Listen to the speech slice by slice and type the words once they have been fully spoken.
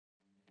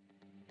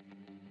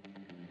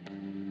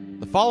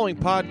The following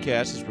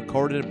podcast is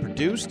recorded and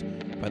produced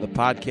by the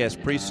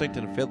Podcast Precinct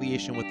in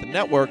affiliation with the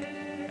network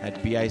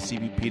at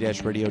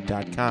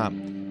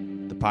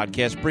bicbp-radio.com. The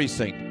Podcast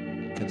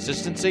Precinct.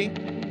 Consistency,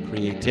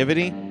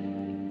 creativity,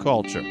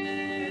 culture.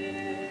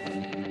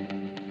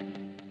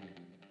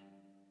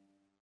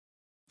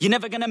 You're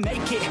never gonna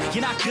make it,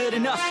 you're not good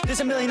enough.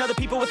 There's a million other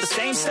people with the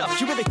same stuff.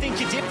 You really think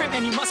you're different?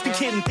 Man, you must be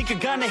kidding. Think you're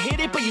gonna hit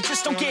it, but you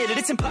just don't get it.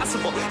 It's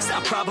impossible, it's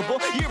not probable,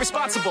 you're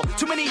irresponsible.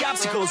 Too many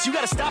obstacles, you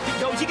gotta stop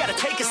it, yo. You gotta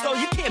take it slow,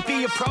 you can't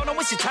be a pro. Don't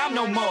waste your time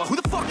no more. Who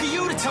the fuck are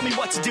you to tell me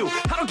what to do?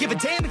 I don't give a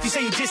damn if you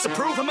say you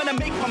disapprove. I'm gonna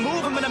make my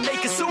move, I'm gonna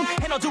make it soon.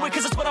 And I'll do it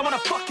cause it's what I wanna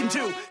fucking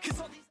do.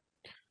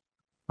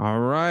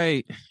 All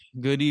right.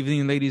 Good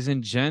evening, ladies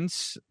and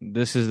gents.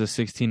 This is the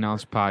 16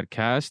 Ounce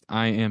Podcast.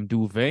 I am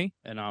Duvet.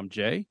 And I'm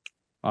Jay.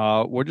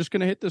 We're just going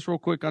to hit this real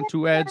quick on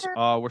two ads.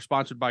 We're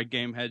sponsored by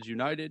Gameheads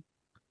United,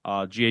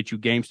 GHU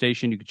Game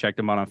Station. You can check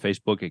them out on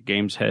Facebook at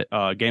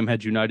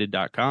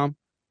gameheadsunited.com.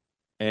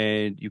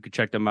 And you can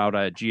check them out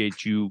at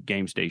GHU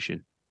Game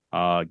Station,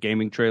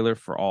 gaming trailer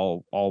for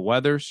all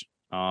weathers.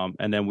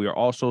 And then we are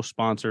also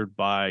sponsored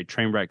by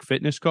Trainwreck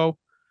Fitness Co.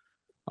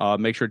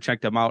 Make sure to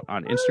check them out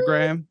on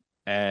Instagram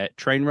at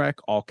Trainwreck,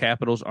 all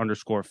capitals,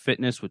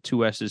 _fitness with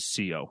 2 S's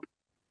CO.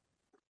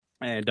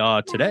 And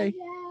today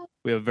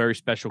we have a very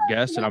special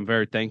guest, and I'm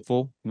very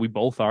thankful. We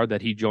both are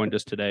that he joined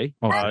us today.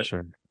 Oh, for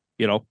sure.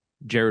 You know,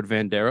 Jared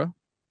Vanderaa.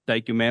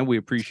 Thank you, man. We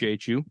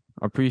appreciate you.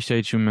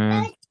 Appreciate you,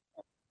 man.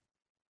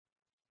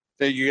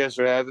 Thank you guys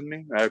for having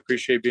me. I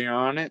appreciate being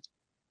on it.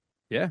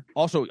 Yeah.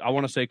 Also, I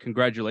want to say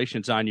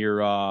congratulations on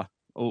your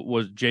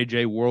was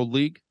JJ World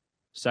League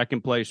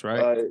second place,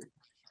 right?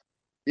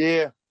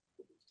 Yeah.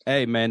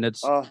 Hey, man,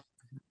 that's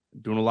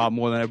doing a lot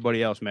more than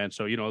everybody else, man.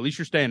 So, you know, at least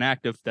you're staying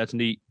active. That's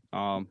neat.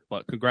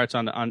 But congrats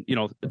on you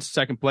know, it's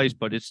second place,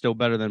 but it's still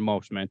better than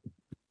most, man.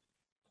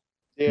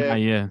 Yeah.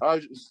 Yeah. I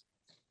was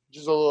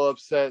just a little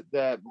upset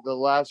that the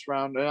last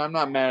round, and I'm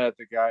not mad at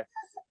the guy.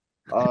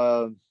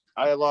 I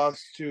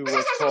lost to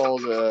what's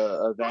called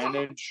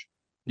advantage.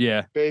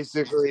 Yeah.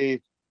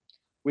 Basically,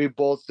 we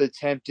both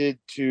attempted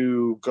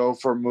to go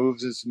for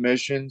moves and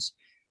submissions,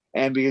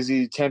 and because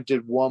he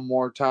attempted one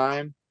more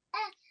time,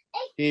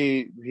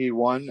 he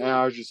won, and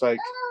I was just like,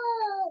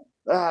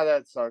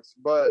 that sucks.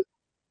 But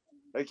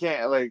I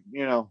can't,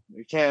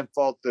 you can't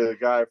fault the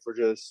guy for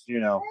just,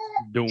 doing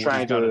trying what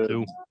he's got to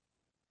do.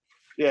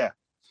 Yeah.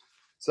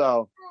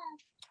 So,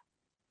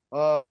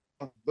 but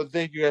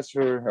thank you guys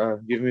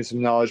for giving me some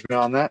knowledge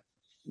on that.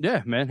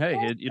 Yeah, man. Hey,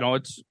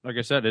 it's like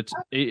I said,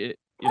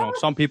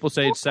 some people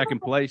say it's second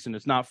place and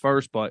it's not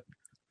first, but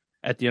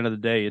at the end of the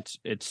day,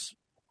 it's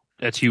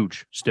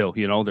huge still.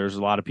 You know, there's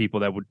a lot of people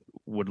that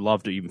would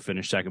love to even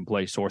finish second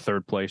place or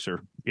third place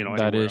or,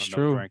 that is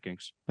true.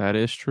 Rankings. That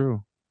is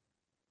true.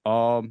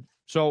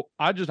 So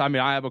I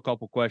have a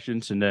couple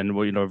questions, and then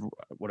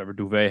whatever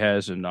Duvet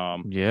has, and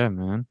yeah,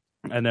 man,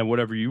 and then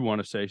whatever you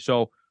want to say.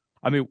 So,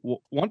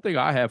 one thing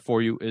I have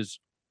for you is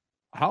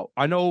how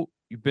I know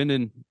you've been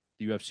in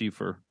the UFC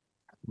for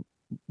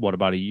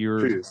about a year,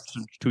 2 years.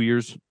 2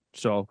 years.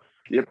 So,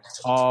 yep.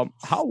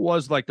 How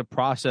was the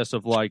process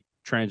of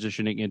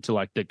transitioning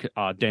into the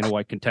Dana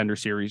White Contender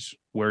Series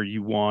where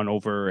you won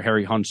over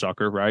Harry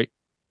Hunsucker, right?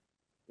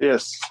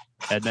 Yes.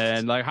 And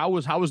then how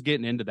was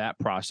getting into that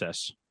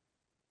process?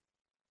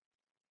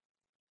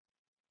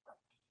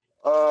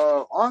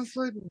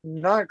 Honestly,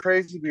 not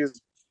crazy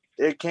because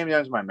it came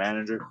down to my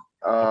manager.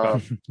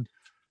 Okay.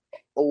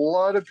 A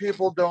lot of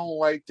people don't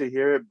like to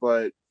hear it,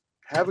 but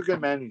have a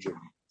good manager.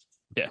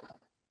 Yeah.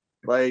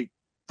 That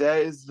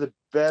is the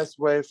best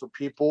way for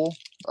people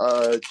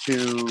to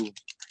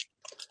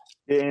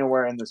get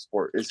anywhere in the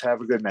sport is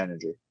have a good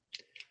manager.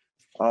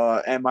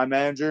 And my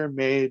manager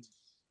made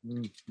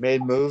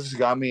moves,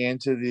 got me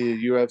into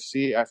the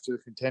UFC after the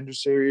Contender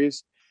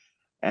Series,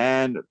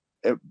 and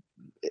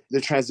the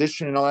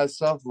transition and all that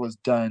stuff was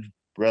done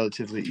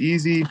relatively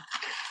easy.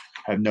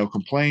 I have no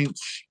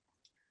complaints.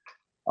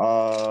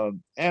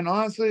 And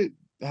honestly,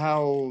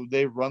 how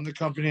they run the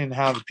company and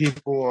how the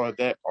people are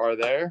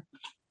there,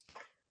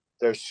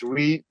 they're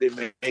sweet. They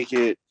make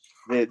it.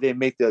 They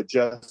make the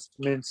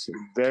adjustments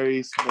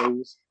very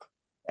smooth,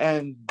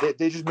 and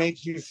they just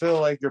make you feel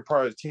like you're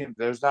part of the team.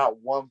 There's not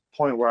one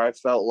point where I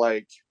felt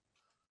like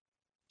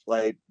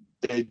they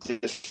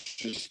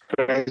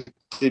disrespected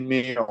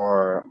me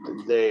or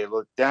they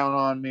looked down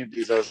on me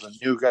because I was a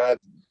new guy.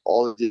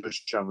 All they did was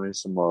show me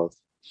some love.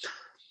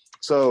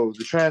 So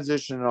the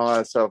transition and all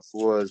that stuff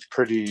was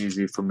pretty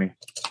easy for me.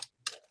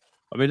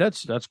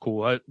 That's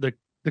cool. The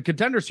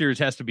Contender Series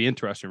has to be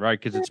interesting, right?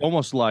 Because it's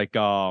almost like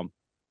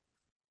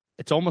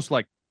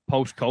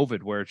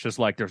post-COVID where it's just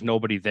there's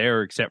nobody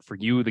there except for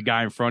you, the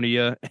guy in front of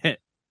you,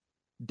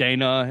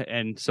 Dana,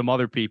 and some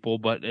other people,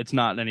 but it's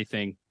not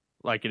anything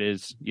like it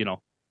is,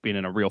 being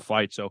in a real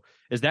fight. So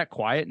is that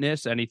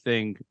quietness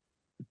anything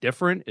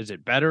different? Is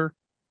it better?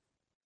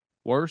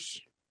 Worse?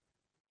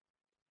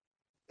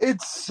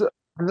 It's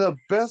the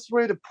best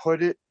way to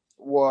put it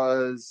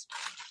was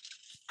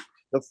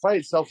the fight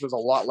itself was a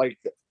lot like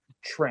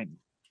training.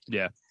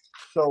 Yeah.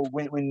 So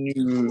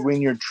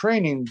when you're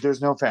training,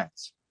 there's no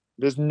fans.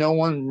 There's no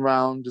one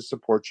around to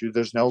support you.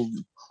 There's no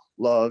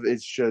love.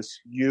 It's just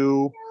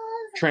you,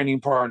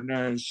 training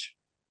partners,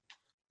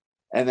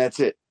 and that's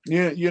it.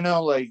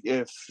 Like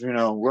if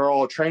we're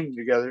all training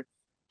together,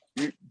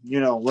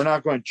 we're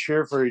not going to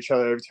cheer for each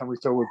other every time we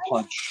throw a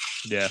punch,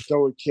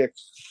 throw a kick,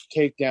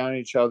 take down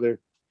each other.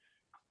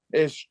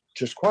 It's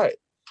just quiet.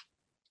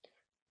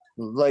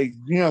 Like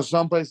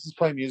some places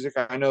play music.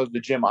 I know the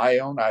gym I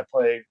own, I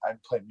play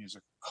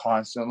music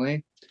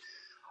constantly.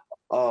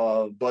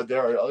 But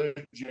there are other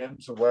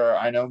gyms where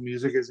I know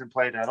music isn't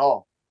played at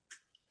all.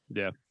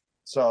 Yeah.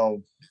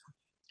 So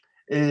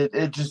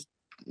it just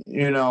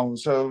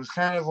so it was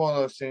kind of one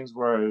of those things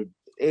where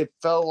it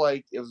felt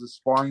like it was a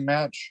sparring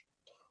match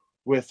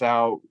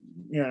without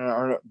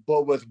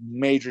but with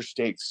major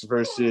stakes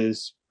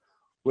versus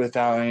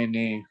without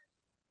any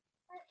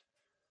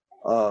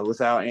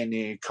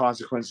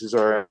consequences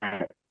or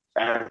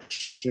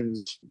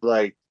actions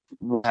like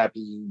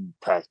happen in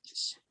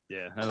practice.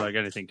 Yeah, and like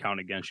anything count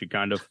against you,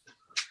 kind of.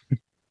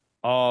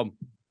 I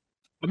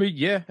mean,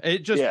 yeah, it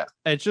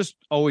just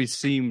always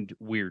seemed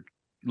weird.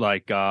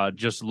 Like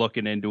just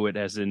looking into it,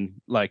 as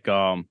in like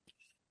when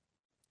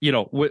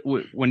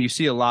you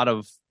see a lot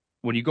of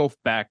when you go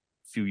back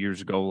a few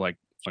years ago, like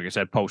I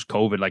said, post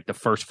COVID, like the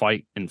first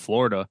fight in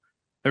Florida,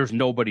 there's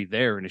nobody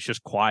there and it's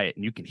just quiet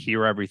and you can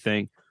hear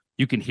everything.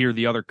 You can hear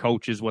the other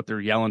coaches, what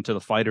they're yelling to the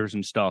fighters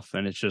and stuff.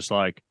 And it's just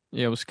like,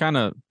 yeah, it was kind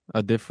of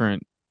a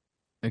different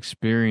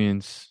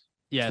experience.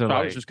 Yeah. So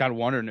I was just kind of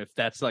wondering if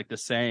that's like the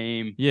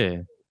same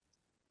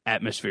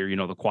atmosphere,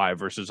 the quiet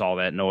versus all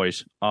that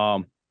noise.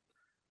 I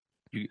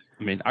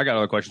got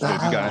other questions.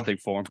 If you got anything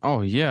for him?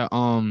 Oh yeah.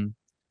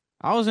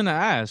 I was gonna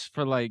ask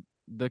for like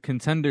the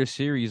Contender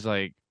series,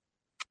 like,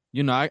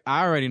 I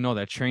already know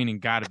that training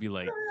got to be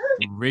like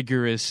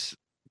rigorous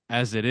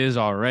as it is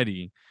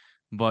already,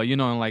 but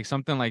and like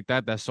something like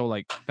that's so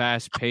like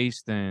fast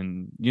paced,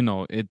 and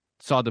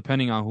it's all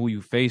depending on who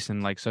you face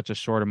in like such a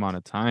short amount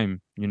of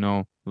time.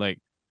 Like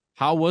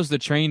how was the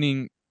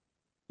training?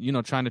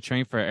 Trying to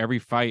train for every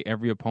fight,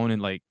 every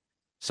opponent, like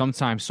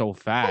sometimes so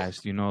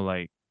fast.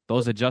 Like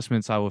those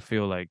adjustments, I would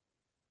feel like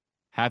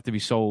have to be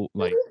so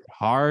like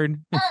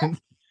hard.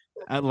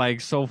 At like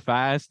so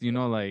fast,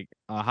 like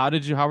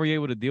how were you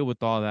able to deal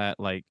with all that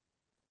like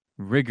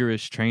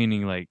rigorous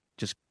training, like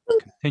just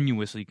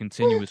continuously,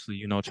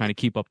 trying to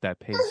keep up that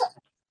pace?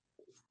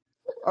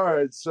 All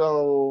right,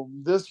 so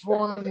this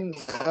one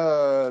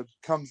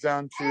comes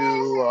down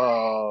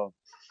to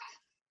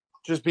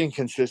just being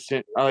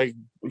consistent, like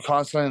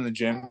constantly in the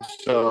gym.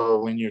 So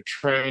when you're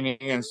training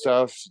and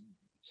stuff,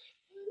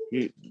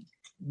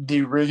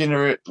 the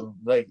rigor,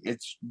 like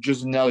it's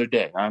just another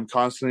day. I'm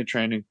constantly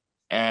training,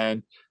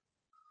 and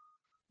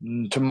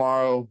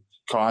tomorrow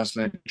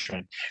constantly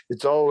train.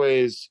 It's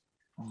always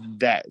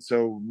that.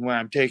 So when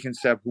I'm taking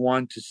step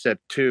 1 to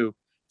step 2,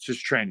 it's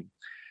just training.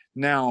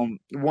 Now,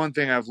 one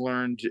thing I've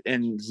learned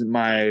in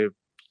my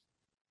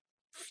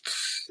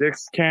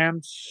 6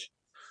 camps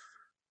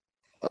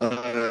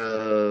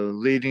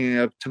leading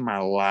up to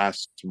my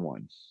last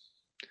one.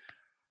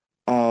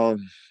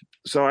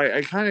 So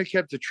I kind of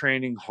kept the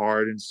training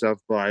hard and stuff,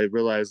 but I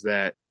realized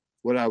that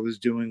what I was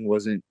doing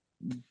wasn't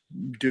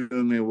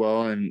doing me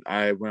well, and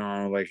I went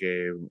on I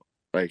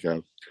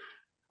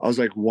was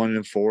like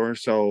 1-4.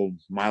 So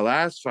my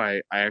last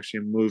fight, I actually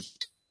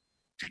moved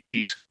to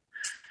East,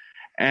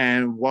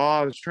 and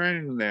while I was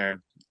training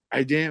there,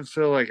 I didn't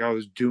feel like I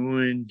was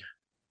doing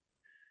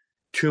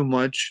too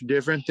much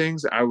different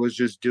things. When I was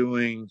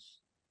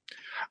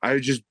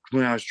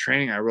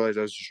training, I realized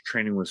I was just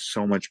training with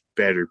so much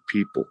better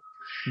people.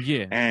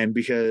 Yeah. And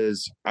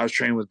because I was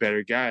training with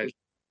better guys,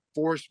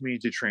 forced me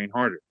to train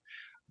harder,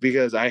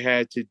 because I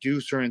had to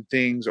do certain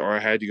things, or I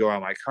had to go out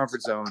of my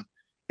comfort zone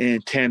in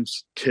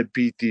attempts to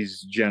beat these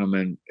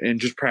gentlemen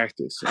and just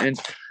practice. And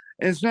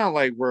it's not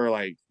like we're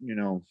like,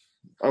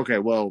 okay,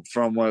 well,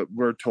 from what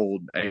we're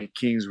told at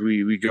Kings,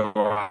 we go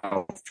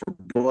out for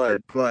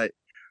blood, but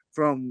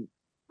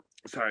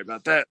sorry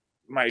about that.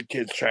 My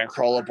kid's trying to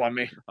crawl up on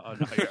me. Oh,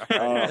 no, you're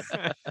all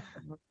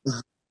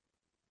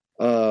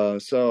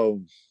right.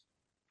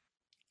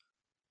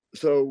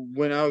 So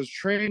when I was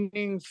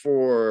training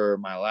for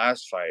my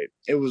last fight,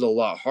 it was a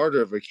lot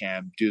harder of a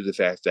camp due to the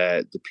fact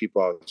that the people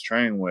I was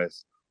training with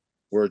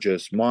were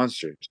just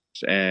monsters.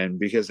 And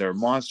because they were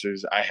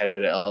monsters, I had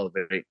to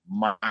elevate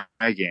my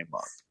game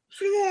up.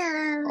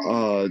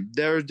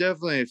 There are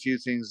definitely a few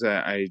things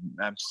that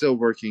I'm still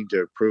working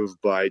to improve,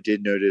 but I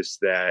did notice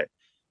that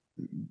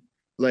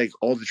like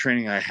all the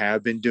training I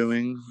have been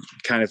doing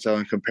kind of fell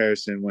in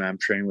comparison when I'm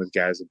training with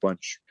guys, a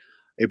bunch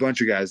of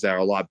guys that are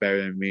a lot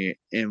better than me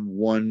in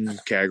one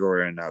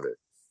category or another.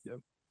 Yep.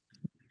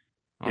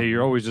 Yeah,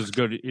 you're always as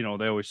good. They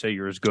always say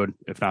you're as good,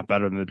 if not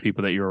better, than the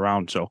people that you're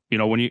around. So,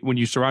 when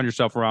you surround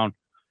yourself around,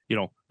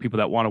 people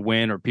that want to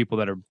win, or people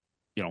that are,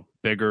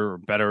 bigger or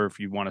better, if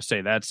you want to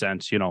say that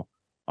sense,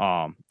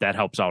 that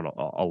helps out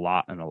a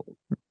lot. And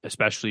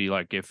especially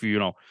like if,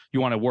 you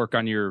want to work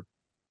on your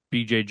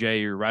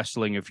BJJ or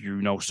wrestling, if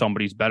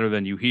somebody's better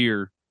than you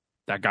here,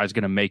 that guy's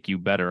going to make you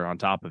better on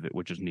top of it,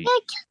 which is neat.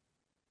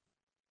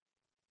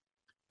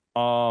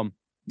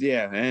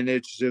 Yeah, and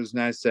it was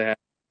nice to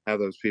have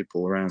those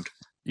people around.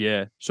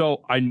 Yeah.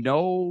 So I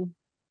know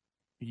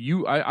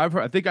you.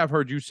 I think I've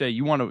heard you say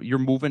you're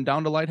moving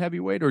down to light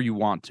heavyweight, or you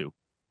want to.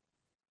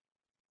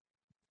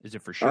 Is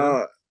it for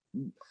sure?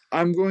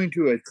 I'm going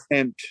to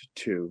attempt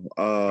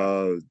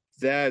to.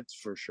 That's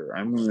for sure.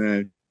 I'm going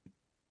to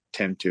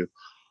attempt to.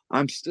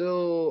 I'm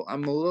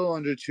a little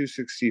under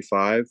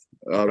 265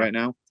 right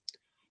now.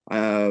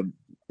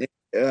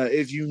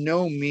 If you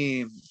know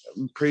me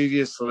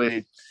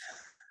previously,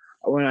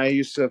 when I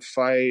used to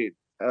fight,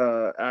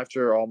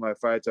 after all my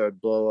fights, I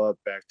would blow up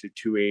back to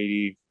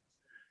 280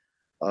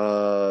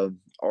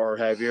 or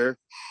heavier.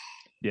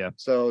 Yeah.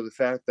 So the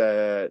fact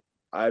that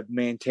I've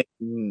maintained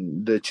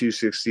the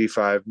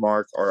 265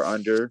 mark or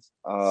under,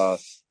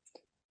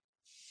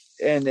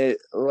 and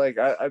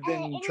I've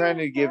been trying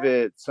to give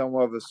it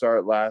somewhat of a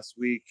start last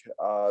week.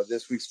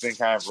 This week's been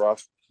kind of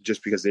rough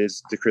just because it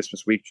is the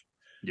Christmas week.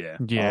 Yeah.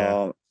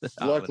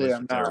 Luckily,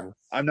 I'm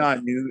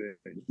not new.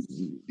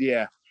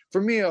 Yeah. For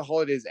me,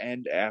 holidays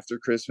end after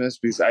Christmas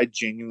because I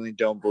genuinely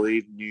don't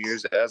believe New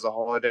Year's as a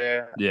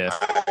holiday. Yeah.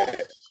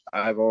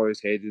 I've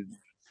always hated.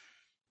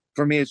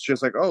 For me, it's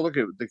just like, oh, look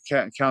at the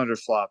calendar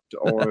flopped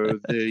or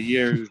the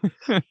year.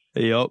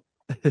 Yep.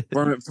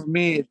 For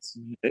me,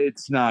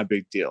 it's not a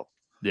big deal.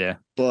 Yeah.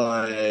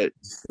 But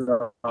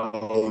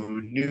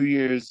New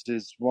Year's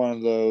is one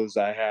of those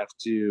I have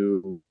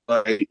to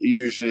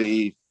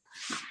usually.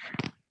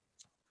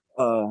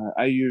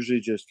 I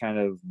usually just kind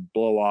of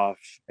blow off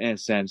in a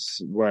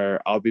sense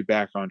where I'll be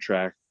back on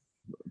track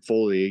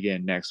fully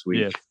again next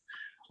week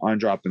on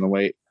dropping the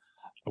weight.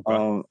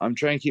 Okay. I'm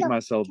trying to keep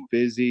myself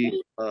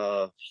busy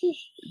to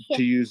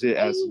use it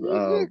as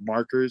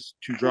markers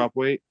to drop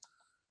weight.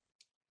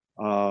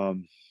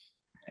 And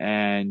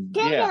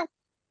yeah.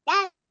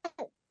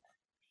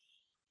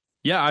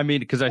 Yeah, I mean,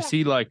 because I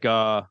see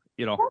I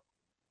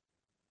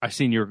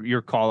seen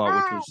your call out,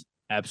 which was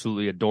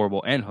absolutely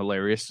adorable and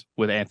hilarious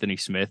with Anthony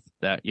Smith.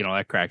 That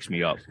cracks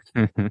me up.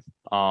 That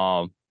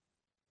kind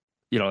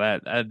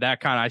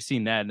of, I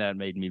seen that and that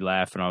made me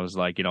laugh, and I was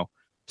like,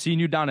 seeing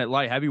you down at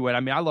light heavyweight. I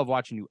mean, I love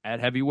watching you at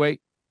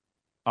heavyweight.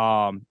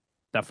 That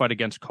fight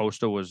against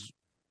Costa was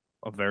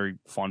a very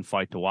fun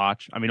fight to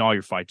watch. I mean, all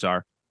your fights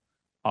are.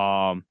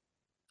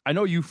 I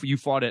know you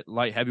fought at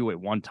light heavyweight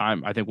one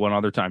time. I think one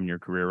other time in your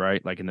career,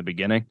 right? Like in the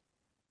beginning,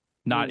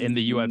 not in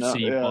the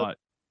UFC, but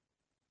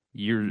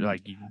you're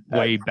like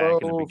way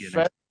back in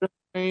the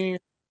beginning.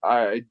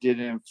 I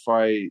didn't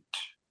fight.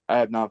 I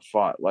have not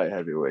fought light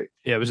heavyweight.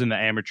 Yeah, it was in the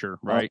amateur,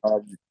 right?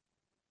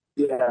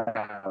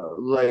 Yeah,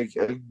 like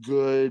a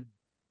good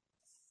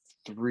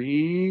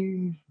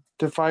 3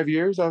 to 5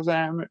 years. I was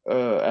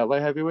at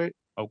light heavyweight.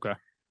 Okay.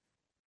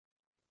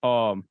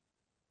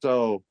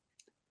 So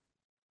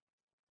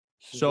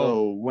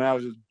when I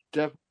was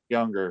definitely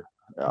younger,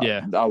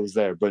 I was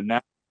there. But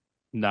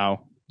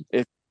now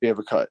it's we have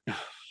a cut.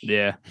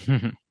 Yeah.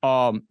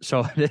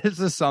 So this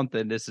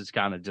is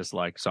kind of just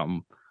like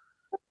something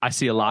I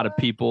see a lot of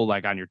people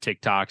like on your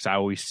TikToks. I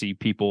always see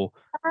people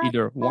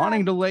either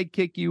wanting to leg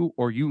kick you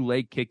or you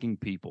leg kicking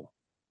people.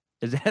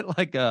 Is that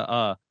like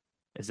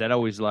is that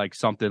always like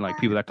something like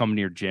people that come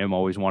into your gym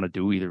always want to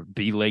do, either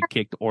be leg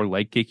kicked or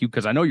leg kick you?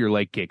 Because I know your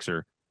leg kicks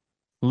are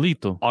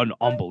lethal,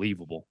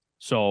 unbelievable.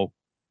 So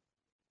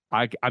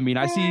I mean,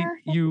 I see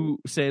you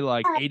say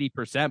like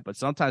 80%, but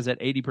sometimes that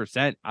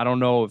 80%, I don't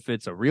know if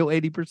it's a real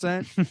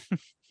 80%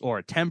 or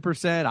a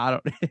 10%. I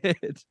don't.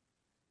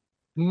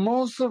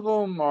 Most of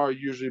them are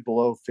usually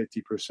below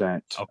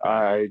 50%. Okay.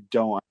 I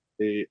don't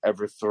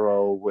ever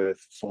throw with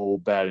full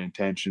bad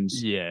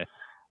intentions. Yeah.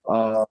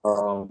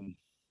 And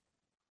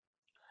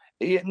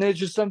it's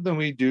just something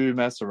we do to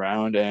mess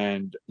around,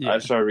 and I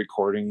started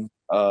recording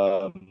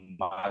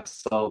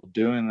myself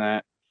doing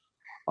that.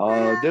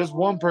 There's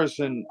one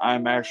person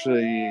I'm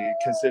actually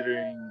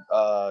considering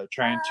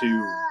trying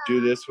to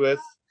do this with.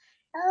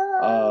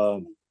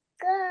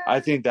 I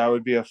think that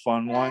would be a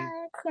fun one.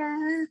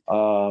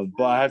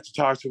 But I have to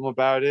talk to him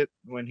about it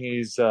when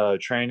he's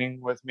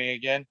training with me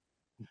again.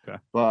 Okay.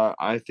 But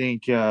I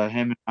think him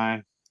and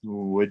I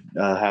would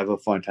have a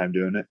fun time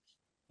doing it.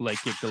 Leg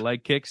kick to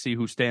leg kick, see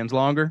who stands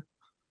longer.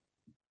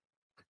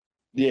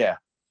 Yeah.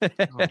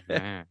 Oh,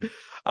 man.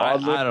 I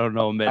don't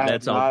know, man.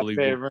 That's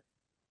unbelievable.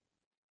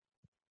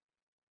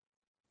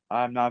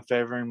 I'm not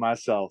favoring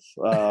myself.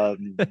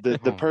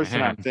 The person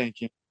man. I'm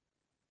thinking.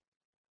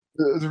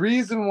 The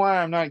reason why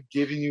I'm not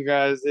giving you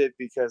guys it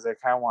because I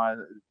kind of want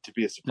it to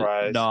be a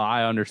surprise. No,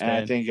 I understand.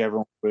 And I think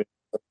everyone would.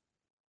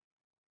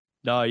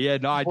 No, yeah,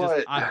 no, I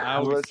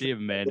always see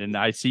him, man, and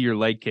I see your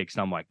leg kicks,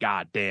 and I'm like,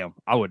 God damn,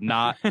 I would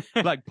not.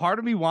 Like, part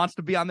of me wants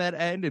to be on that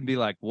end and be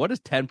like, what does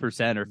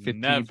 10% or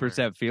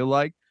 15% feel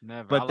like?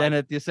 Never. But then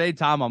at the same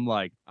time, I'm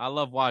like, I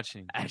love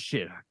watching. That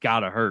shit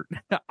gotta hurt.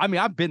 I mean,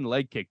 I've been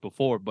leg kicked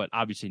before, but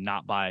obviously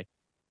not by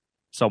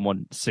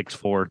someone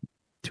 6'4",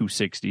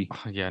 260.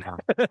 Yeah, no.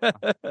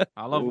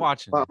 I love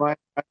watching.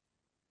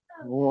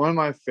 One of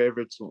my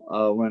favorites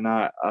when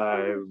I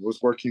was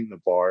working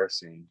the bar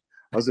scene.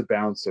 I was a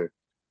bouncer,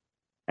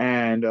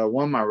 and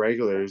one of my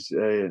regulars, he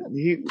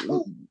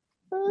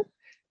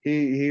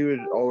would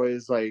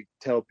always like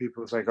tell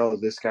people, it's like, oh,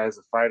 this guy's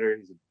a fighter,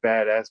 he's a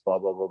badass, blah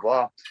blah blah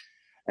blah.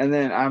 And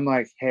then I'm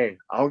like, hey,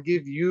 I'll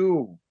give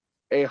you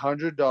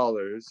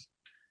 $100,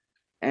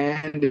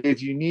 and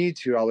if you need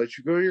to, I'll let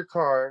you go to your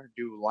car,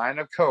 do a line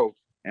of coke,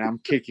 and I'm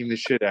kicking the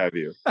shit out of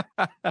you.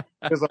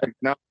 He's like,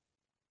 no.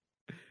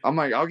 I'm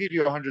like, I'll give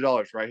you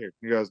 $100 right here.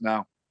 He goes,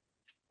 no.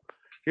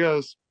 He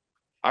goes,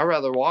 I'd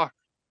rather walk.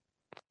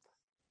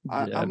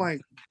 I'm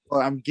like,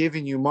 well, I'm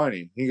giving you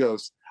money. He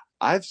goes,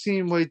 I've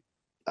seen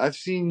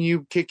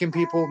you kicking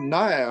people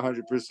not at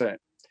 100%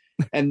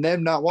 and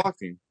them not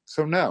walking.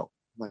 So no.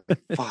 I'm like,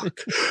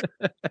 fuck.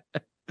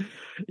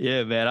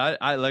 Yeah, man.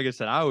 I like I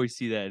said, I always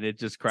see that and it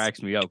just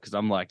cracks me up because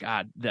I'm like,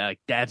 God,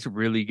 that's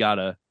really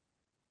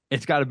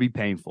it's gotta be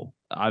painful.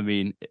 I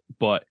mean,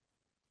 but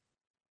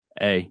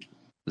hey,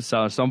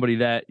 so somebody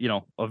that,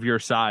 of your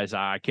size,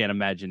 I can't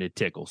imagine it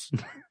tickles.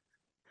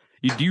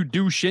 Do you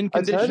do shin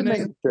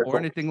conditioning or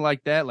anything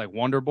like that, like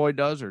Wonder Boy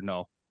does, or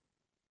no?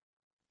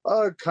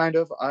 Kind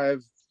of.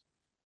 I've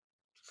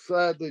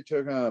sadly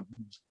taken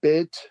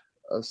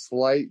a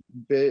slight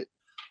bit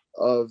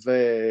of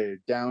a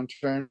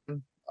downturn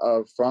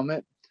from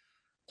it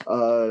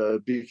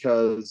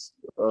because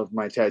of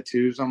my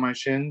tattoos on my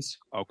shins.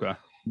 Okay.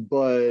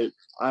 But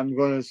I'm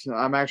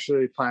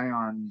actually planning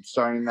on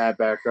starting that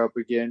back up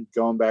again,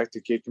 going back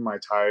to kicking my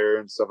tire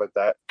and stuff like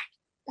that.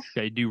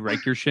 Okay, do you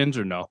rake your shins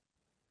or no?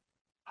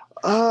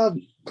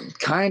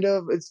 Kind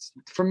of.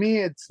 For me,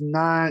 it's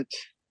not.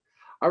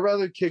 I'd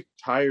rather kick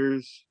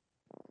tires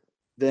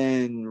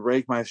than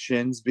rake my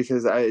shins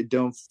because I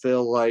don't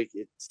feel like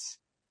it's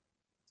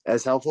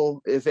as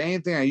helpful. If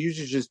anything, I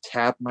usually just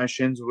tap my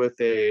shins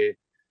with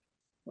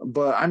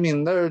but I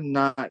mean, they're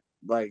not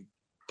like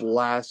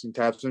blasting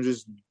taps. I'm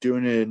just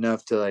doing it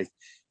enough to like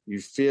you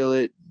feel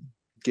it,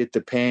 get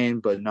the pain,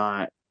 but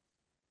not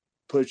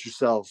put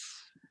yourself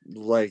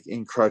like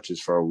in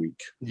crutches for a week.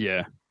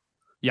 Yeah,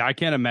 I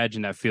can't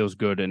imagine that feels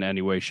good in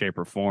any way, shape,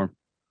 or form.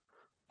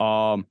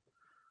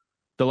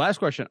 The last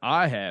question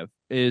I have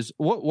is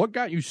what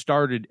got you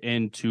started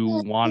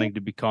into wanting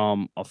to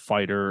become a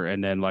fighter,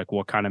 and then like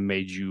what kind of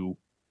made you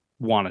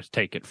want to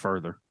take it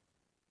further?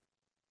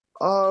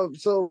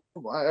 So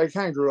I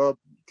kind of grew up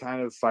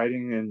kind of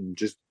fighting and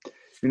just,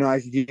 I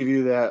could give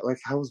you that, like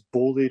I was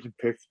bullied and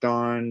picked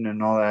on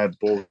and all that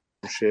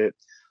bullshit.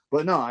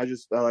 But no, I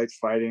liked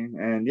fighting.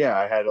 And yeah,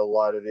 I had a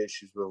lot of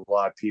issues with a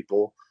lot of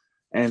people,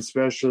 and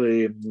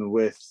especially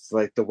with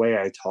like the way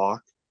I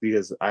talk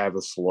because I have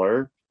a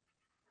slur.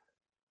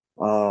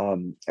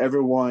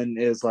 Everyone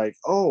is like,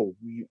 oh,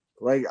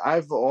 like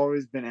I've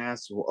always been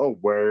asked, oh,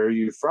 where are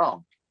you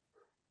from?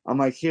 I'm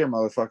like, here,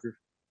 motherfucker.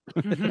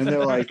 And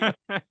they're like,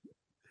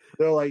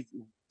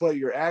 but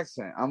your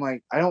accent. I'm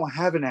like, I don't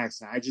have an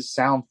accent. I just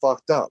sound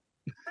fucked up.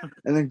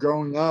 And then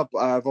growing up,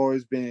 I've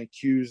always been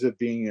accused of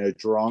being a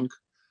drunk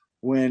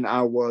when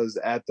I was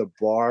at the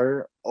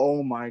bar.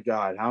 Oh my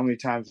God. How many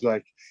times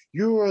like,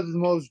 you are the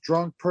most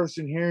drunk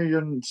person here.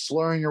 You're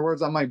slurring your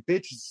words. I'm like,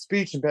 bitch, it's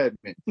speech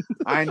impediment.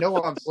 I know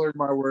I'm slurring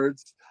my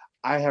words.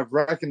 I have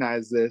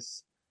recognized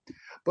this.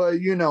 But,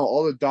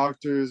 all the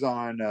doctors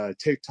on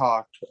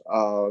TikTok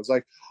was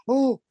like,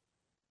 oh,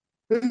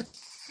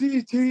 it's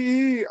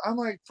CTE. I'm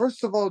like,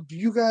 first of all, do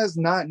you guys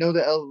not know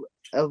the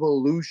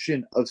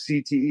evolution of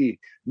CTE?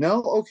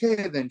 No?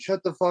 Okay, then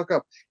shut the fuck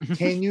up.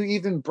 Can you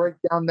even break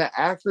down the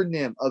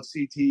acronym of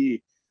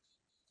CTE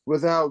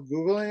without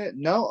Googling it?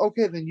 No?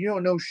 Okay, then you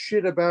don't know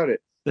shit about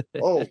it.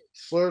 Oh,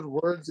 slurred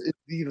words is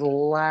the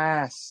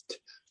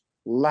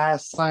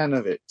last sign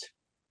of it.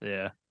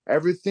 Yeah.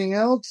 Everything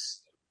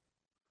else,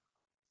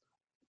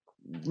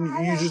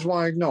 you just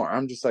want to ignore.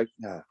 I'm just like,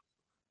 nah.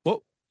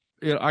 Well,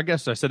 I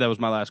guess I said that was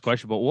my last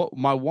question, but what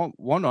my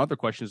one other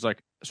question is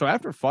like, so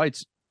after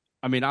fights,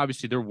 I mean,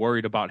 obviously they're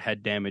worried about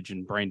head damage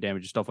and brain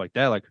damage and stuff like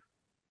that. Like,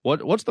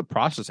 what's the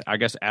process, I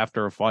guess,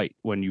 after a fight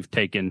when you've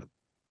taken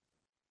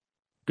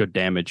good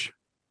damage?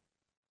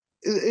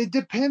 It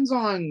depends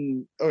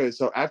on. Okay,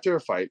 so after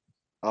a fight,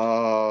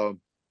 you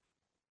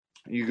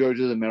go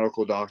to the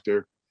medical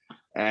doctor,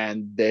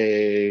 and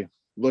they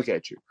look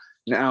at you.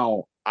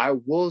 Now, I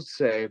will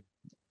say,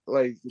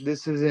 like,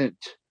 this isn't.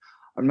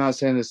 I'm not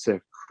saying this to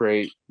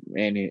create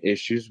any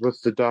issues with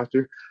the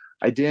doctor.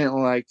 I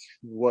didn't like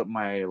what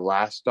my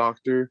last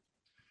doctor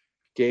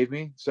gave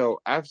me. So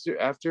after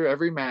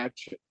every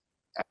match,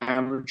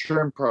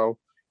 amateur and pro,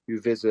 you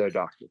visit a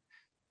doctor.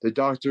 The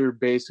doctor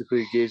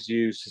basically gives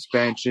you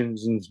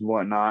suspensions and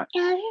whatnot.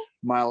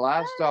 My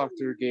last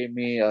doctor gave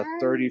me a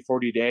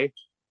 30-40 day,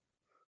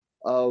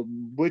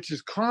 which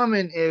is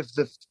common if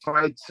the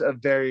fight's a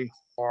very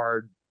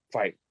hard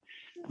fight.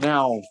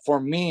 Now, for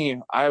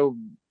me, I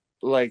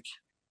like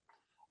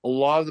a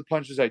lot of the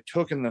punches I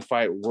took in the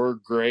fight were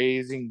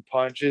grazing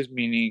punches,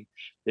 meaning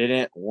they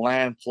didn't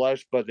land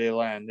flush, but they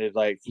landed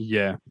like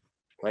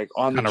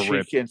on the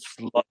cheek and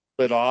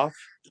slid off.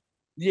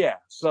 Yeah,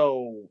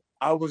 so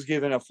I was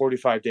given a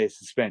 45-day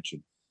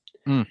suspension.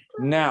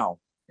 Now,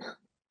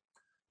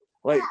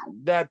 Like,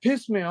 that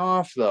pissed me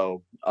off,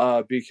 though,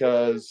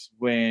 because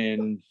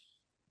when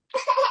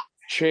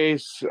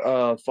Chase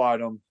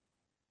fought him,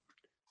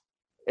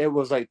 it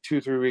was like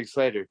 2-3 weeks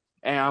later.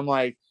 And I'm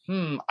like,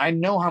 I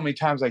know how many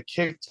times I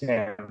kicked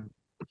him,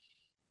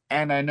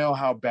 and I know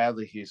how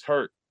badly he's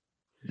hurt.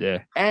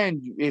 Yeah.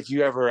 And if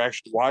you ever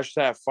actually watch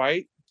that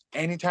fight,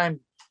 anytime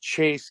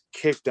Chase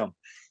kicked him,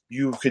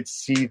 you could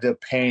see the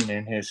pain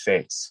in his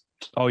face.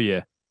 Oh,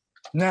 yeah.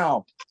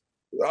 Now,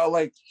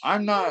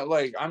 I'm not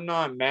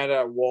mad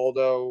at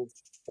Waldo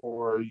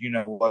for,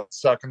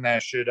 sucking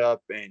that shit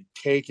up and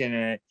taking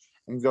it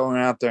and going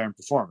out there and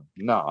performing.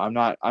 No, I'm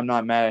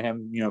not mad at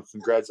him.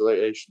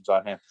 Congratulations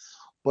on him.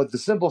 But the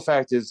simple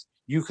fact is,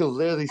 you could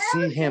literally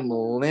see him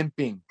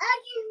limping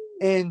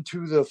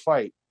into the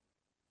fight.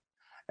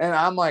 And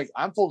I'm like,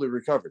 I'm fully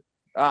recovered.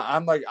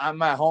 I'm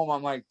at home.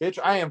 I'm like, bitch,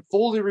 I am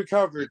fully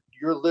recovered.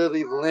 You're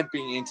literally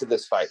limping into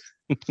this fight.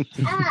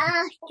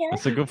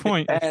 That's a good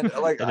point. And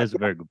That is a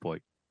very good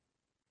point.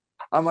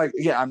 I'm like,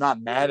 yeah, I'm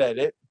not mad at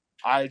it.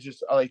 I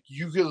just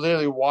you could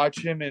literally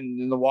watch him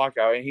in the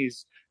walkout, and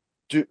he's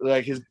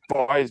his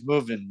body's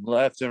moving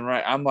left and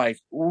right. I'm like,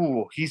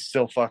 ooh, he's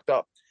still fucked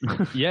up.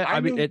 Yeah,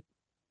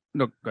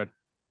 no, go ahead.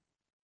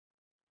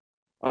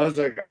 I was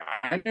like,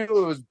 I knew it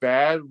was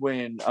bad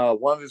when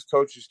one of his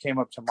coaches came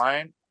up to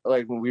mine,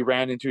 like when we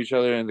ran into each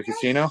other in the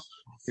casino.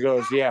 He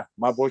goes, "Yeah,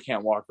 my boy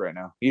can't walk right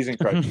now. He's in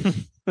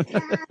crutches."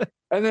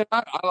 And then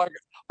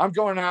I'm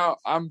going out.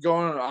 I'm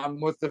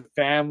with the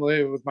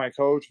family, with my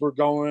coach. We're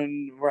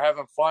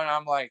having fun.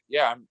 I'm like,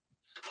 yeah.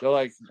 They're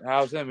like,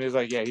 how's him? He's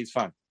like, yeah, he's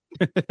fine.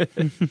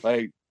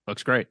 Like,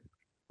 looks great.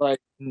 Like,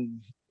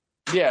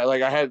 yeah,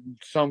 I had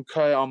some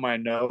cut on my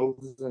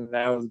nose, and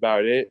that was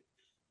about it.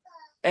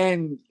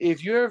 And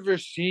if you ever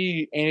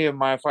see any of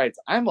my fights,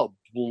 I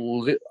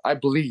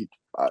bleed.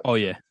 Oh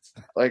yeah,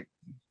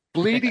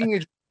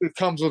 bleeding it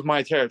comes with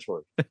my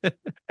territory.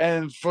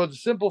 And for the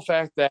simple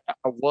fact that I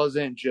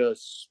wasn't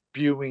just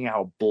spewing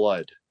out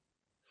blood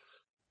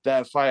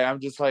that fight, I'm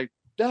just like,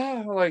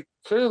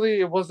 clearly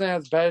it wasn't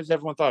as bad as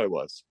everyone thought it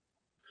was.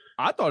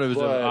 I thought it was.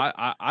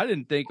 I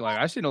didn't think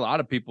I seen a lot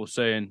of people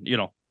saying,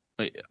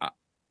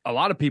 a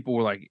lot of people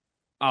were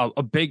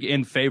a big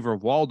in favor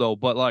of Waldo,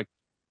 but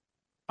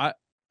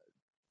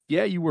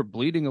yeah, you were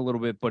bleeding a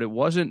little bit, but it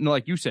wasn't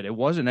like you said. It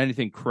wasn't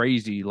anything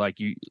crazy.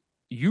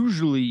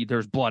 Usually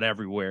there's blood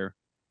everywhere,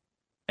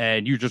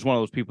 and you're just one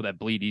of those people that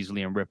bleed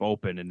easily and rip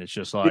open, and it's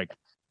just what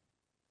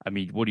are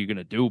you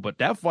gonna do? But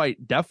that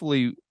fight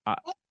definitely,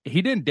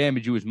 he didn't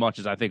damage you as much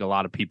as I think a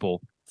lot of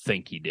people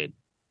think he did.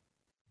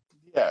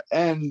 Yeah,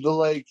 and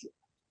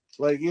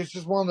it's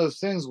just one of those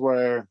things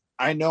where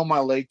I know my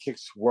leg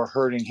kicks were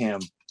hurting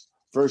him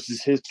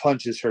versus his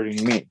punches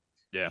hurting me.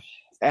 Yeah,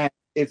 and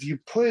if you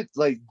put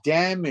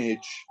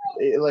damage,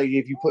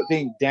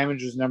 think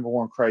damage is number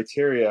one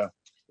criteria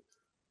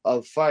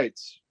of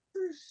fights,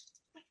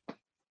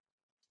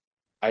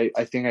 I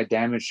think I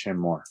damaged him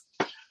more.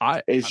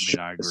 I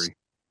agree.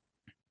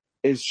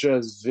 It's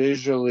just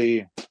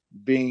visually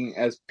being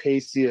as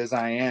pacey as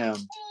I am.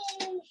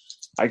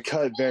 I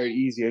cut very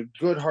easy. A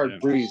good hard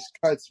breeze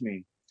cuts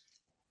me.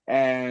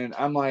 And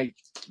I'm like,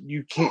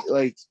 you can't,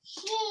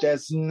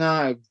 that's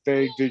not a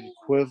very good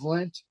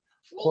equivalent.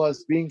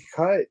 Plus, being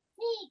cut,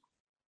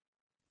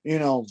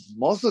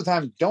 most of the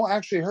time don't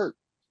actually hurt.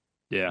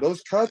 Yeah.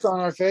 Those cuts on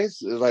our face,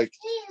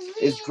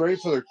 it's great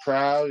for the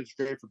crowd. It's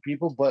great for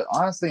people. But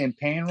honestly, in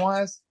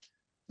pain-wise,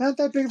 not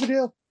that big of a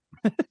deal.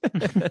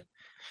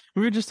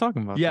 We were just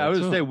talking about that. Yeah, I was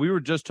going to say, we were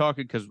just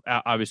talking because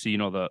obviously,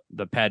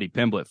 the Paddy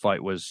Pimblett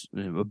fight was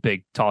a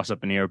big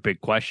toss-up in the air,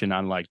 big question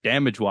on,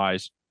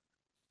 damage-wise.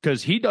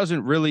 Because he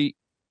doesn't really,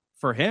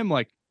 for him,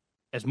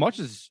 as much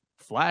as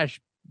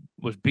Flash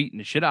was beating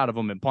the shit out of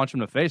him and punching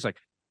him in the face,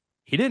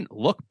 he didn't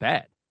look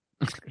bad.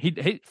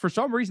 he for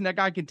some reason, that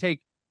guy can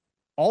take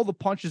all the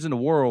punches in the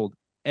world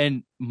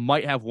and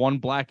might have one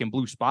black and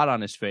blue spot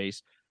on his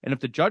face. And if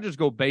the judges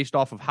go based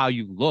off of how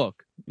you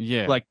look,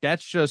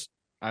 that's just,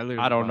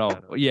 I don't know.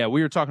 Yeah,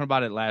 we were talking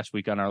about it last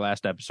week on our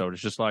last episode.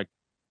 It's just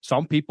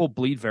some people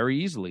bleed very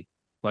easily,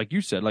 like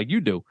you said, like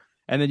you do.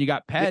 And then you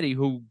got Paddy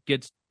who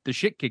gets the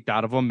shit kicked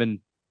out of him, and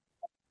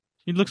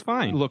he looks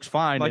fine.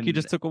 He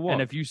just took a walk.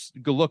 And if you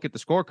go look at the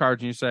scorecards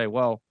and you say,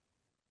 well,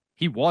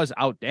 he was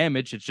out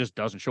damaged, it just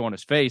doesn't show on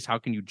his face. How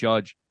can you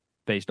judge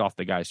based off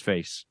the guy's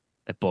face?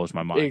 That blows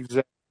my mind.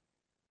 Exactly.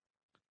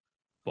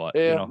 But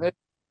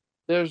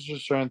there's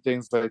just certain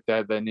things like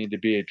that need to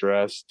be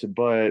addressed.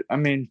 But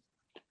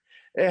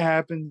it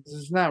happens.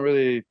 It's not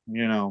really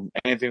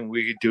anything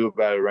we could do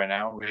about it right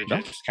now. We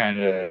just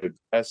kind of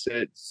address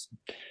it.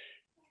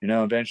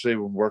 Eventually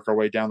we'll work our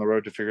way down the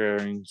road to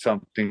figuring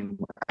something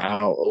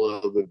out a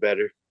little bit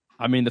better.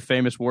 The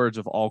famous words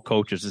of all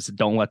coaches is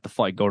don't let the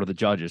fight go to the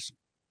judges.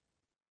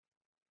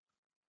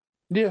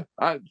 Yeah.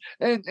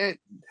 And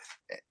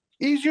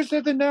easier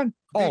said than done.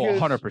 Oh,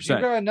 100%.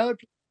 You got another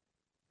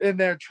in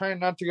there trying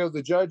not to go to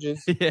the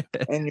judges. Yeah.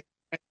 And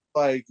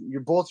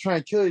you're both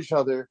trying to kill each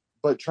other,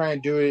 but try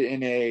and do it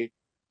in a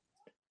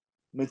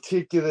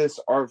meticulous,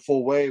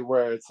 artful way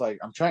where it's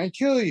I'm trying to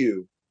kill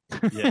you.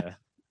 Yeah.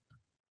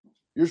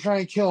 you're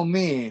trying to kill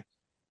me.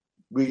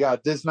 We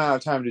got this amount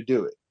of time to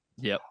do it.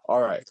 Yep.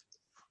 All right.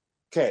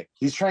 Okay,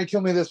 he's trying to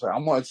kill me this way.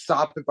 I'm going to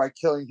stop it by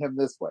killing him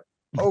this way.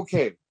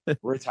 Okay,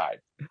 we're tied.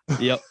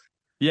 Yep.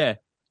 Yeah.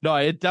 No,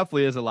 it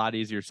definitely is a lot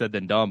easier said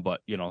than done.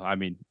 But, I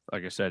mean,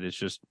 like I said,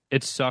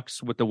 it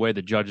sucks with the way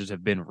the judges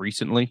have been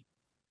recently.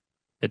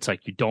 It's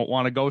like you don't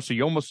want to go. So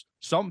you're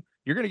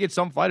going to get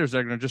some fighters that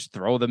are going to just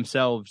throw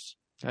themselves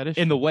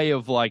in the way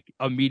of like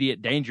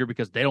immediate danger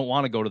because they don't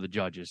want to go to the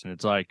judges. And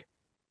it's like,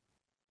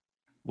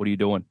 what are you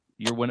doing?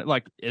 You're winning.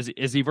 Like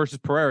Izzy versus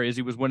Pereira.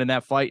 Izzy was winning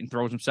that fight and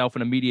throws himself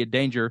in immediate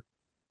danger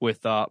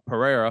with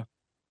Pereira.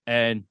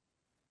 And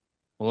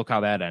well, look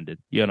how that ended.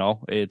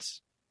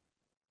 It's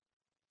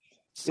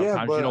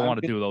sometimes you don't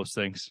want to do those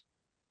things.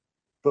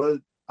 But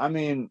I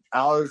mean,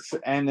 Alex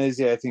and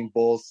Izzy, I think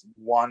both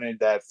wanted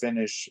that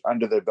finish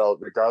under their belt.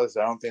 Regardless,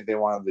 I don't think they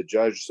wanted the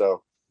judge.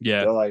 So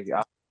yeah, they're like,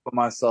 I'll put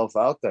myself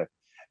out there.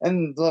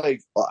 And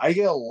like, I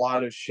get a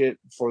lot of shit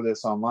for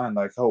this online.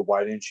 Like, oh,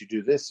 why didn't you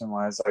do this? And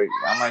when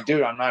I'm like,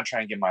 dude, I'm not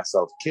trying to get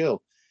myself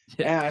killed.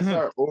 Yeah. And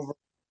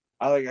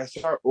I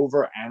start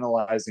over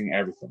analyzing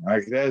everything.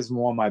 Like that is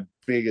one of my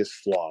biggest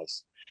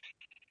flaws.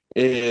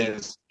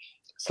 It's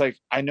like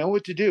I know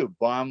what to do,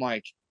 but I'm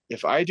like,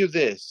 if I do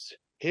this,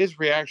 his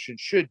reaction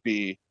should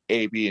be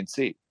A, B, and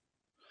C.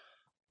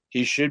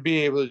 He should be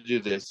able to do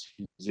this.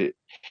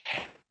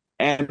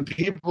 And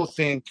people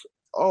think,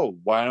 oh,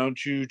 why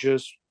don't you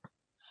just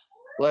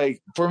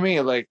like for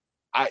me, like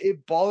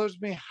it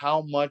bothers me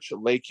how much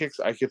leg kicks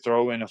I could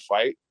throw in a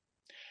fight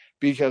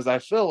because I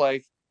feel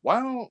like why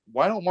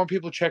don't more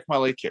people check my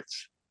leg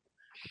kicks?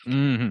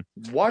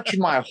 Mm-hmm. Watch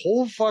my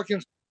whole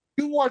fucking.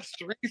 You watch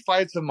 3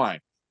 fights of mine.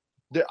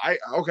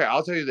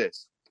 I'll tell you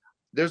this.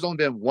 There's only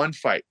been one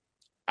fight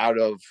out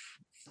of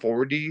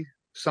 40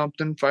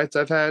 something fights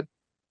I've had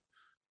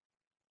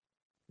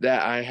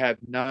that I have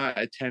not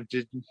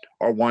attempted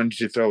or wanted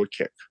to throw a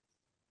kick.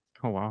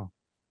 Oh wow.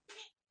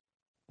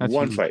 That's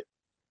one huge. fight.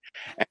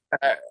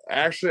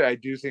 Actually, I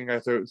do think I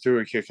threw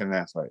a kick in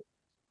that fight.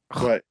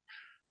 But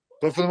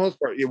for the most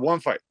part, one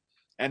fight.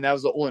 And that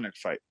was the Olenek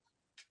fight.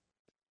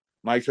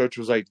 My coach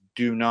was like,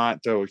 do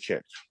not throw a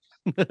kick.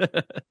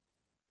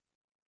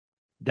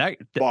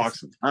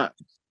 Boxing.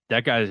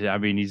 That guy's, I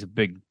mean, he's a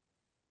big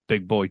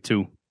boy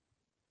too.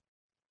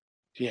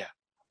 Yeah.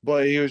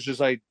 But he was just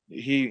like,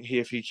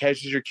 if he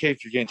catches your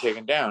kick, you're getting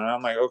taken down. And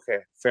I'm like, okay,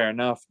 fair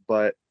enough.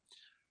 But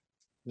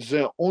this is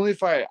the only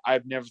fight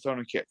I've never thrown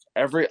a kick.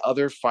 Every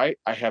other fight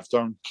I have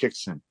thrown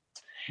kicks in.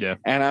 Yeah.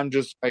 And I'm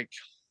just like,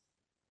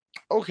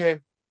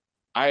 okay.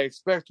 I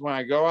expect when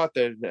I go out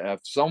there to have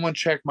someone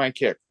check my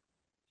kick.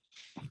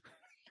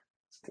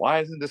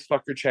 Why isn't this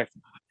fucker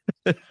checking?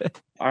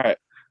 All right.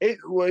 It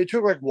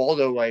took like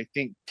Waldo, I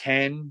think,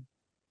 10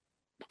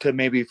 to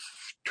maybe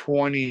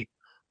 20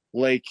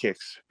 leg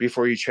kicks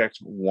before he checked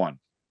one.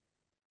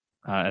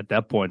 At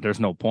that point,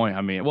 there's no point.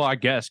 I mean, well, I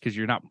guess because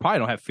you're probably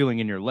don't have feeling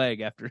in your leg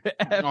after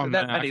that man,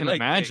 many I can leg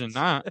imagine kicks.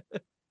 that.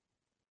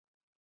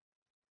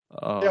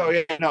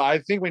 I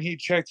think when he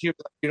checked, he was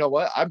like, you know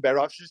what? I'm better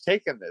off just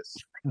taking this.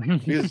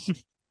 Because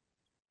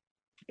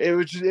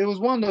it was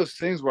one of those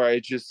things where I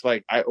just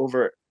like I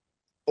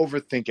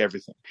overthink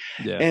everything.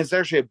 Yeah. And it's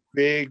actually a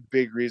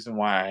big reason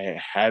why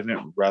I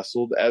haven't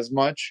wrestled as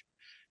much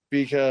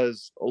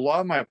because a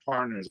lot of my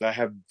partners, I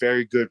have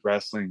very good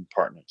wrestling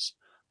partners.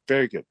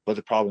 Very good. But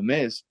the problem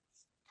is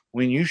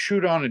when you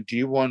shoot on a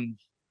D1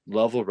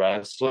 level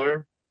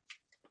wrestler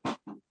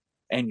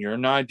and you're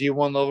not a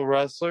D1 level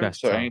wrestler,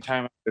 that's so tough.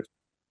 anytime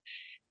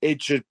it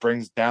just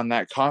brings down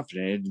that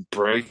confidence. It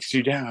breaks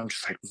you down. I'm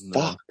just like,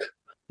 fuck.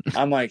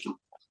 I'm like,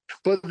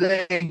 but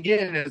then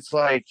again, it's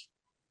like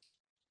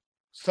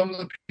some of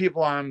the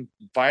people I'm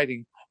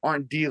fighting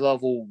aren't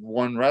D-level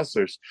 1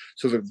 wrestlers.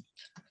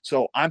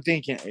 So I'm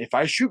thinking, if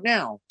I shoot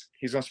now,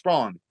 he's gonna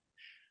sprawl on me.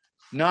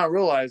 Not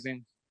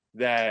realizing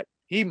that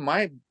he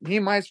might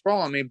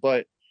sprawl on me,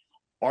 but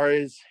are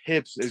his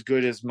hips as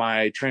good as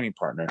my training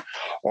partner?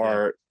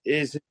 Or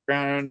is his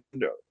ground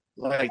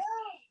like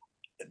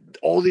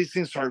all these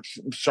things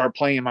start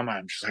playing in my mind.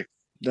 I'm just like,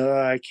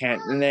 I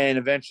can't. And then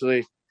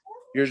eventually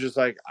you're just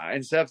like,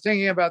 instead of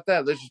thinking about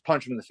that, let's just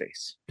punch him in the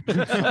face.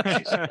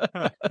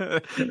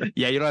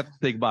 Yeah, you don't have to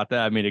think about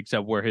that. I mean,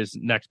 except where his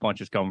next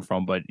punch is coming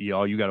from. But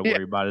all you got to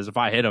worry about is if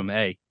I hit him,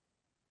 hey,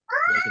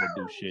 they're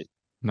gonna do shit.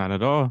 Not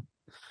at all.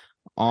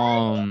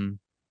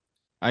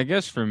 I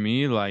guess for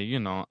me, like,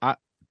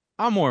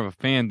 I'm more of a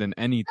fan than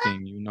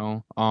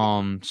anything,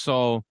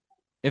 So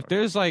if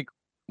there's like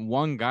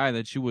one guy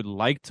that you would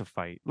like to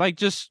fight, like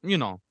just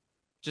a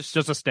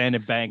stand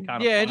and bang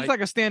kind of fight. just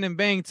like a stand and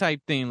bang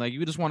type thing, like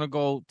you just want to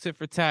go tit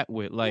for tat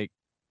with, like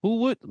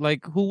who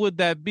would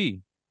that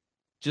be?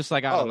 Just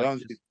like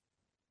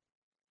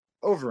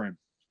over him.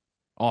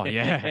 Oh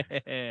yeah,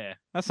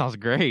 that sounds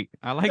great.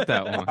 I like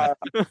that one.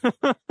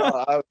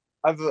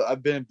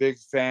 I've been a big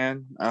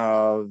fan.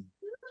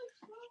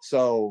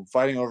 So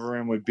fighting over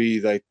him would be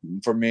like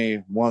for me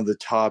one of the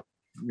top,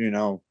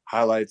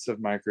 highlights of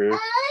my career.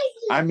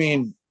 I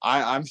mean,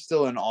 I'm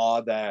still in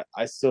awe that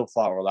I still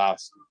fought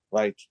Orlowski.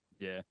 Like,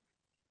 yeah,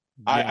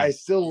 I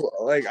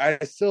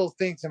still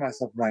think to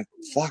myself, I'm like,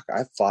 fuck,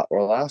 I fought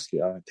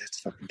Orlowski. I'm like, that's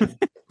fucking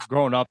good.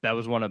 Growing up, that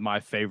was one of my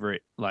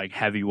favorite like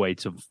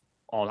heavyweights of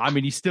all. I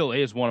mean, he still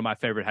is one of my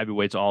favorite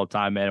heavyweights of all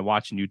time, man. And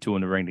watching you two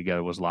in the ring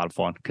together was a lot of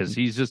fun because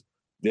he's just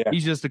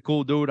a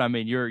cool dude. I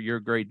mean, you're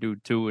a great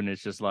dude too, and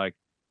it's just like,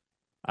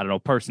 I don't know,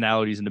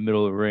 personalities in the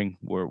middle of the ring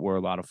were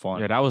a lot of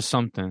fun. Yeah, that was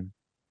something.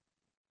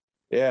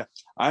 Yeah,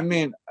 I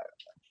mean,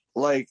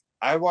 like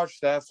I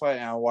watched that fight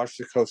and I watched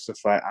the Costa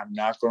fight. I'm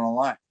not gonna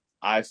lie,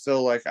 I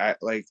feel like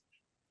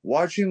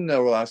watching the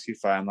Orlowski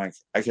fight. I'm like,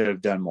 I could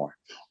have done more.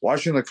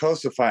 Watching the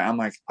Costa fight, I'm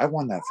like, I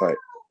won that fight.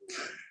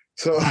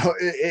 So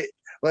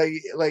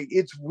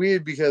it's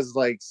weird because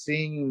like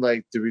seeing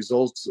like the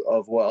results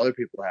of what other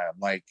people have,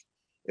 like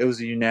it was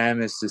a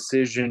unanimous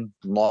decision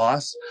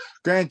loss.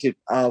 Granted,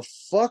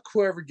 fuck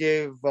whoever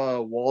gave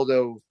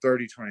Waldo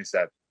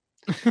 30-27.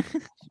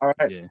 All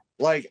right. Yeah.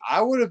 Like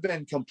I would have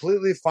been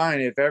completely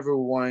fine if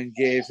everyone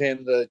gave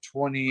him the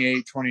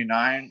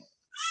 28-29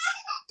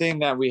 thing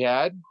that we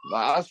had.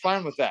 I was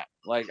fine with that.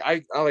 Like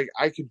I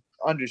could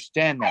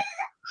understand that.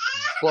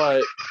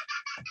 But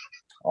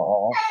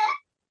well,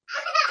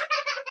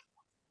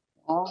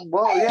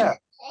 yeah.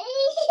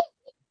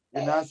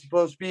 You're not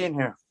supposed to be in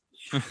here.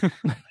 I'll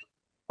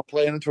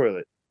play in the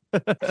toilet.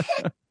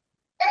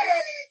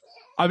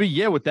 I mean,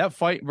 yeah, with that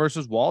fight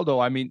versus Waldo,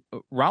 I mean,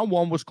 round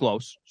one was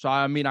close. So,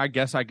 I mean, I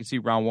guess I could see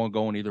round one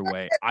going either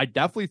way. I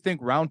definitely think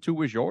round two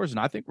was yours, and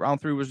I think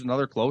round three was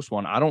another close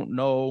one. I don't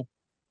know.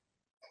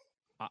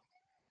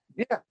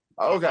 Yeah.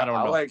 Okay. I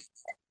don't know.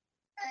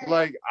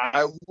 Like,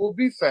 I will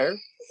be fair.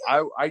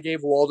 I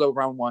gave Waldo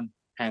round one,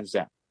 hands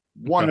down.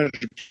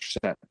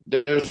 100%.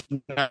 There's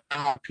not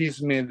a piece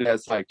of me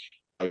that's like,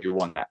 oh, you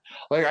won that.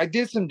 Like, I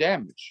did some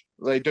damage.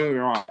 Like, don't get me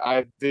wrong.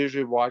 I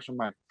visually watched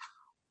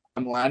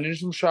I'm landing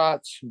some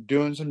shots,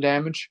 doing some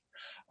damage.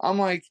 I'm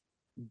like,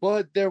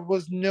 but there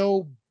was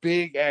no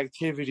big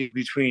activity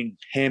between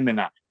him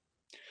and I.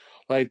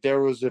 Like,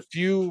 there was a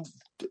few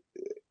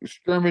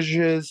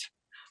skirmishes,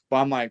 but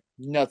I'm like,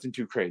 nothing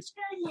too crazy.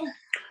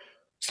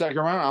 Second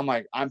round, I'm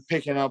like, I'm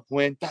picking up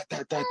win.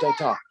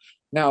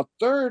 Now,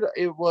 third,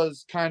 it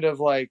was kind of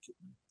like,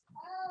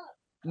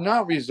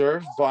 not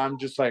reserved, but I'm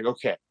just like,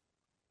 okay.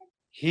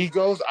 He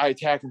goes, I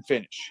attack and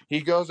finish.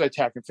 He goes, I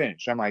attack and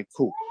finish. I'm like,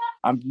 cool.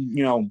 I'm,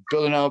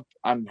 building up.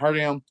 I'm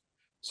hurting him.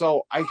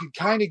 So I could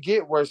kind of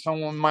get where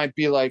someone might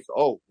be like,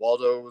 oh,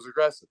 Waldo was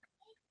aggressive,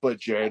 but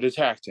Jared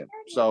attacked him.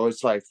 So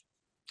it's like,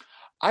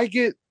 I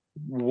get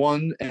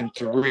 1 and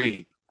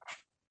 3,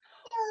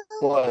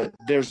 but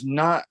there's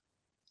not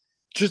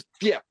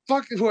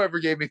fuck whoever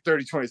gave me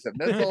 30-27.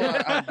 That's all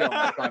I'm going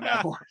with on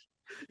that one.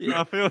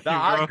 Yeah, I feel you,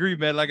 I agree,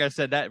 man. Like I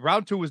said, that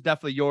round two was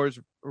definitely yours.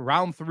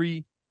 Round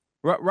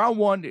round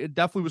one, it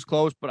definitely was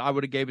close, but I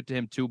would have gave it to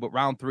him too. But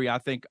round three, I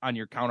think on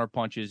your counter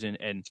punches and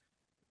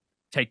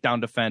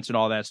takedown defense and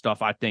all that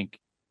stuff, I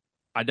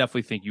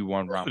definitely think you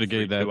won round three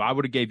too. I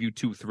would have gave you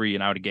 2-3,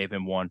 and I would have gave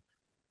him 1.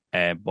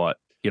 But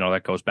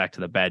that goes back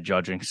to the bad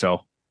judging.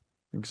 So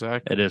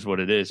exactly, it is what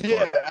it is.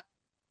 Yeah, but.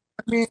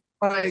 I mean,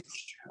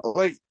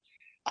 like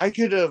I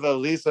could have at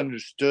least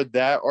understood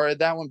that, or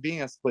that one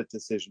being a split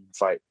decision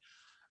fight.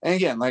 And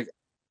again, like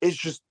it's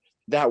just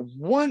that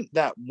one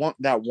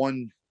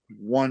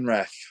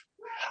ref.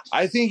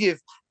 I think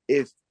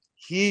if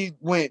he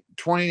went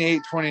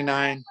 28-29,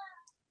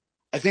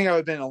 I think I would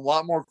have been a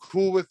lot more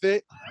cool with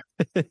it.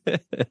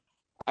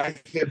 I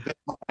could have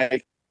been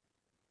like,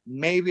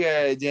 maybe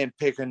I didn't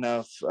pick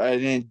enough. I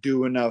didn't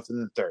do enough in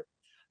the third.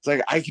 It's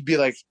like I could be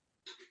like,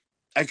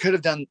 I could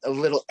have done a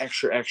little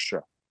extra.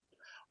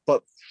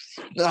 But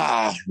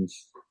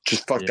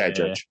just fuck that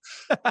judge.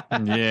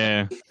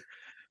 Yeah.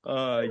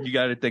 You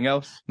got anything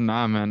else?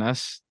 Nah, man, that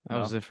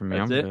was it for me.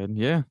 I'm good.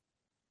 Yeah.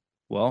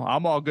 Well,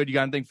 I'm all good. You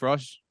got anything for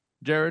us,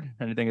 Jared?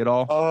 Anything at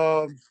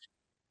all?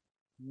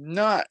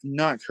 Not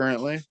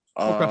currently.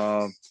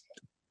 Okay.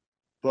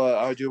 But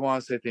I do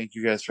want to say thank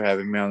you guys for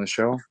having me on the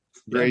show.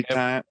 Great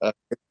time.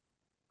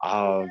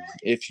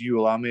 If you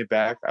allow me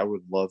back, I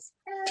would love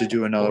to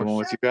do another one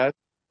with you guys.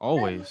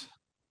 Always.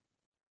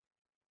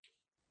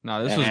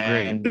 No, this was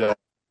great.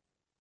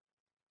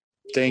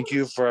 Thank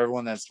you for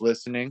everyone that's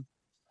listening.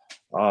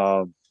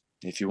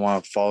 If you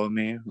want to follow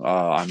me,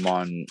 I'm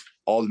on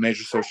all the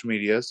major social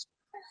medias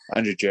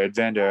under Jared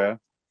Vanderaa.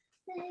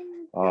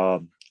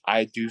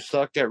 I do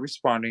suck at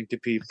responding to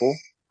people,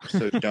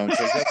 so don't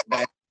take that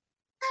back.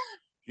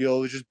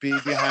 You'll just be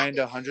behind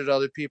 100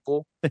 other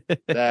people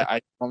that I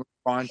don't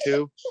respond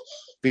to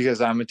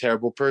because I'm a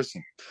terrible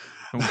person.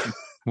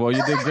 Well,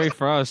 you did great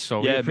for us, so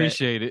we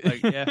appreciate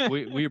it.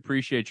 We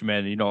appreciate you,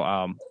 man.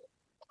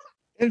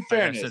 In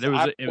fairness, like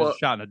I said, it was a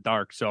shot in the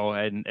dark. So,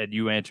 and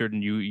you answered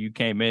and you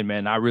came in,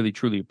 man. I really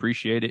truly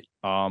appreciate it.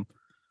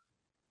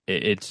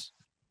 It's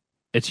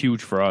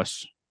huge for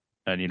us,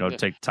 and to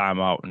take the time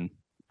out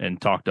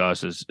and talk to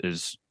us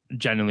is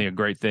genuinely a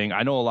great thing.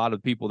 I know a lot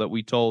of people that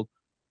we told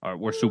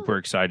we're super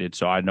excited.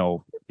 So I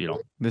know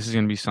this is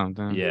gonna be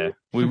something. Yeah,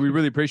 we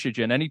really appreciate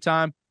you. And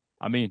anytime,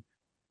 I mean,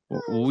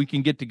 Well, we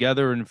can get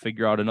together and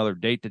figure out another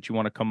date that you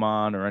want to come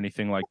on or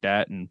anything like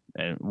that, and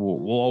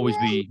we'll always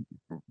be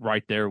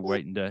right there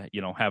waiting to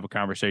have a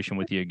conversation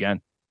with you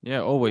again.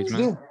 Yeah, always,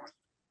 man.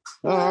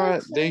 All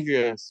right. Thank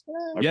you, guys.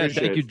 I Yeah,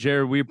 appreciate thank you, it.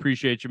 Jared. We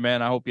appreciate you,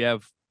 man. I hope you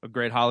have a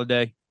great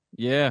holiday.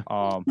 Yeah.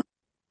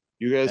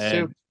 You guys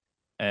too.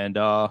 And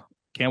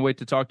can't wait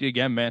to talk to you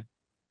again, man.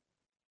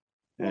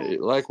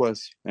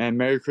 Likewise. And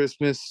Merry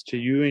Christmas to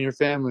you and your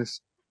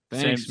families.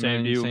 Thanks, same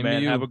man. to you, Same man.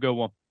 to you. Have a good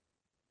one.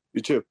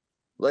 You too.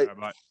 Like, All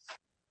right,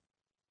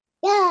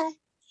 bye. Yeah.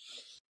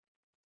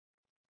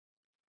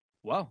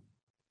 Well,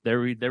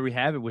 there we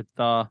have it with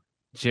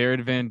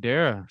Jared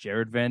Vanderaa.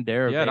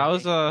 Vanderaa. Yeah, that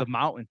was the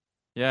mountain.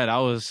 Yeah, that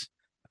was.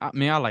 I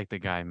mean, I like the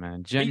guy,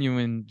 man.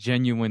 Genuine,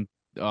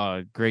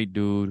 great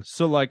dude.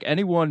 So, like,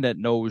 anyone that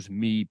knows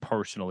me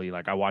personally,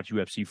 like I watch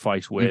UFC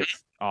fights with,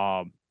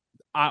 I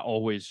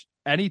always,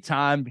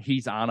 anytime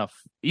he's on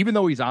even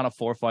though he's on a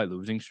 4-fight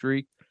losing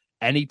streak,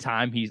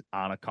 anytime he's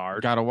on a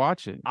card, Gotta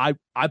watch it. I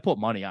put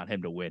money on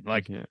him to win.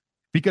 Like, Yeah.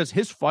 because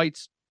his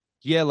fights,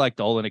 like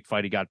the Olenek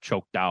fight, he got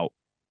choked out.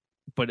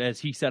 But as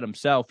he said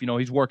himself,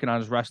 he's working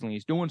on his wrestling.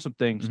 He's doing some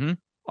things.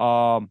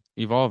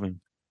 Evolving.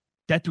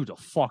 That dude's a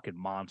fucking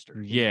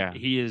monster. Yeah.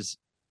 He is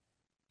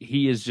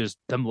just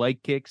them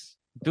leg kicks.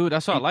 Dude,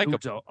 that's what I like.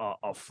 Dude's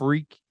a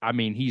freak. I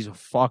mean, he's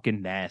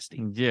fucking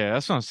nasty. Yeah,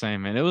 that's what I'm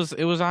saying, man. It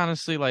was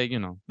honestly like,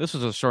 this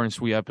was a short and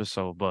sweet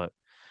episode, but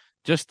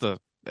just the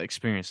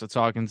experience of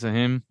talking to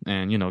him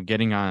and,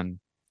 getting on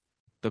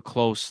the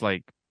close,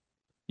 like,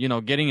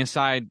 getting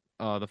inside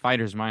the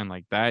fighter's mind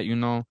like that,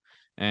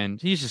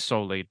 and he's just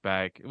so laid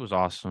back. It was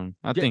awesome.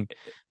 I think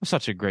he's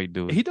such a great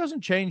dude. He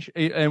doesn't change.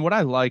 And what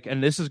I like,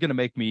 and this is going to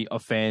make me a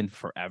fan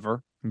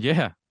forever.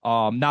 Yeah.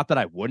 Not that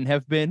I wouldn't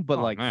have been,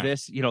 but man.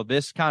 this,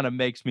 this kind of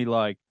makes me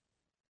like,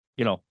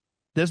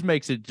 this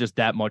makes it just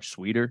that much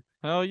sweeter.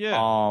 Hell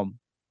yeah.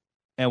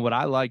 And what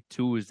I like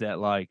too is that,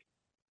 like,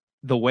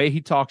 the way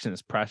he talks in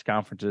his press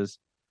conferences,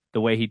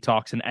 the way he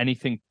talks in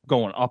anything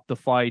going up the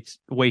fights,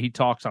 the way he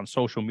talks on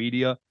social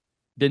media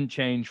didn't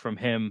change from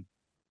him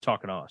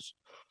talking to us.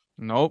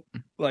 Nope.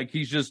 Like,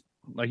 he's just,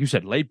 like you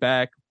said, laid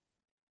back.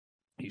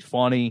 He's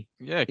funny.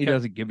 Yeah. He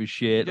doesn't give a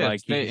shit. Yeah,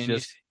 like, he's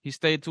just, he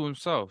stayed to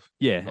himself.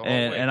 yeah. the whole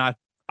way. And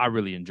I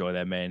really enjoy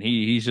that, man.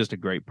 He's just a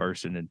great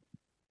person. And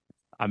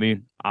I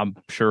mean, I'm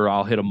sure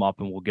I'll hit him up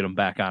and we'll get him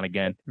back on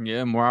again.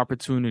 Yeah, more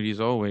opportunities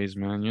always,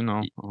 man.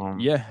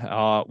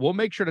 We'll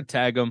make sure to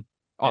tag him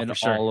in for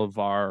sure. all of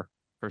our,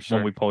 For sure.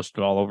 when we post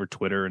it all over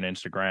Twitter and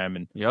Instagram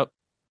and Yep.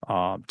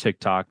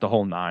 TikTok, the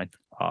whole nine.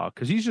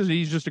 Because he's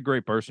just a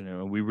great person,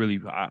 and we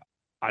really,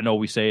 I know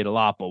we say it a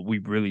lot, but we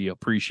really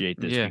appreciate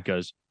this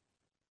because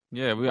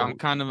Yeah, I'm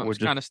kind of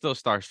still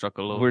starstruck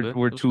a little bit.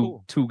 we're It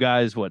was two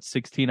guys,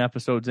 16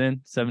 episodes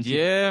in, 17.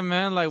 Yeah,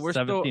 man, like we're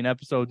 17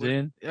 episodes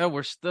in. Yeah,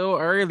 we're still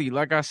early.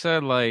 Like I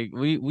said, like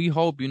we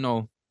hope,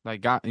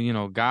 like God,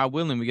 God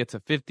willing, we get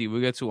to 50,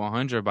 we get to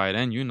 100 by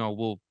then.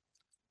 We'll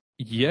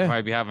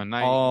probably be having a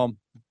night.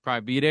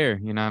 Probably be there.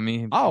 You know what I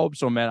mean? I hope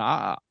so,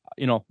 man.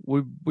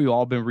 We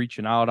all been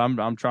reaching out.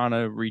 I'm trying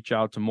to reach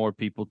out to more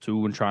people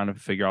too, and trying to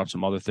figure out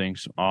some other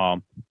things.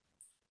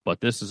 But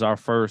this is our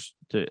first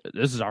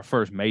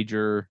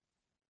major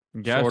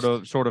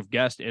Guest. sort of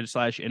guest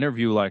 /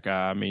 interview. Like,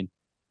 I mean,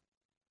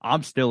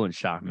 I'm still in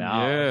shock, man.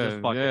 I'm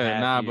just fucking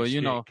happy but as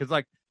because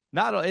like,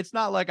 it's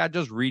not like I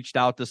just reached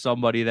out to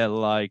somebody that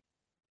like.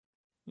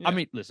 Yeah. I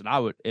mean, listen, I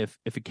would if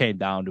it came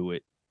down to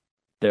it,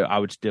 I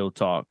would still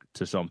talk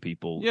to some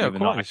people, Yeah, of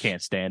even though I course.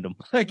 can't stand them.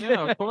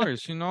 Yeah, of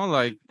course.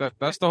 Like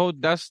that's the whole.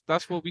 That's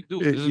what we do.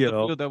 This is the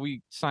field that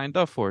we signed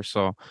up for.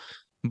 So,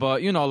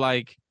 but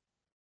like,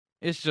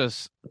 it's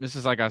just this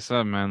is like I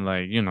said, man.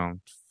 Like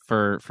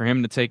for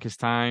him to take his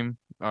time,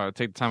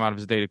 take the time out of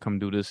his day to come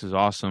do this is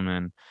awesome.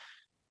 And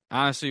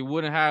honestly,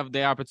 wouldn't have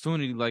the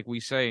opportunity, like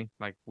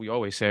we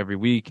always say every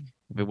week,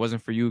 if it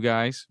wasn't for you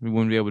guys, we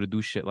wouldn't be able to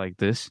do shit like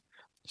this.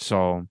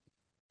 So,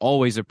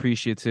 always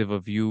appreciative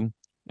of you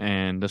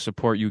and the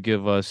support you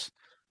give us.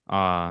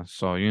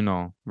 So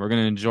we're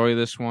gonna enjoy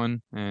this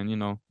one,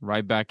 and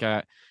right back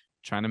at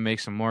trying to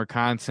make some more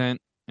content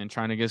and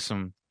trying to get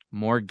some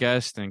more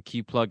guests and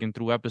keep plugging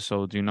through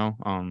episodes.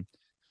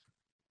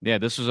 Yeah,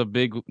 this was a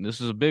big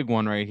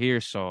one right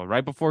here. So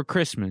right before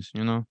Christmas,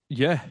 y'all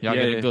get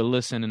a good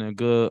listen and a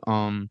good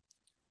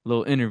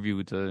little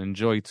interview to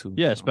enjoy too.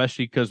 Yeah, so.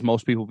 especially because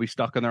most people be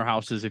stuck in their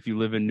houses if you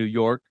live in New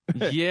York,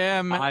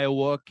 Yeah, man.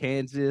 Iowa,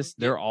 Kansas.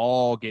 They're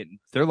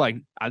like,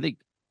 I think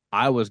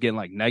Iowa's getting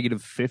like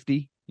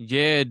 -50.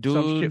 Yeah, dude.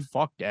 Some shit.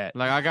 Fuck that.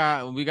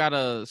 Like we got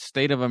a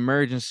state of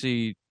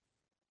emergency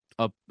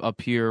up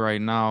here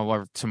right now.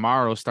 Or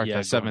tomorrow starts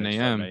at 7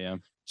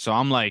 a.m. So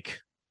I'm like,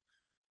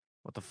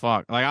 what the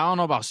fuck? Like, I don't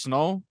know about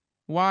snow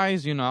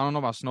wise. I don't know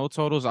about snow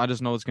totals. I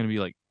just know it's gonna be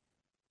like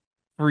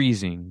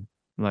freezing,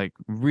 like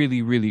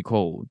really, really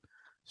cold.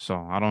 So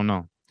I don't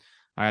know.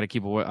 I got to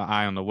keep an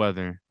eye on the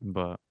weather.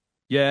 But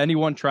yeah,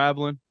 anyone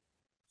traveling,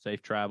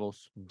 safe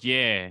travels.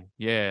 Yeah.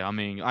 I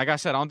mean, like I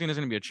said, I don't think there's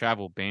gonna be a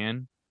travel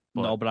ban.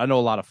 No, but I know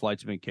a lot of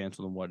flights have been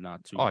canceled and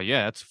whatnot too. Oh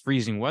yeah, that's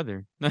freezing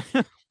weather.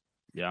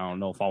 Yeah, I don't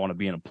know if I want to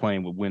be in a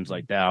plane with winds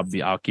like that.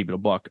 I'll keep it a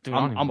buck. Dude, I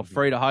don't I'm even-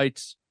 afraid of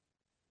heights.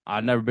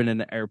 I've never been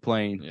in an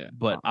airplane,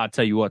 but I'll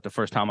tell you what, the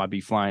first time I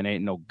be flying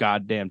ain't no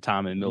goddamn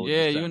time in the middle.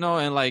 Yeah, of you know,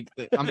 and like,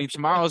 I mean,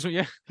 tomorrow's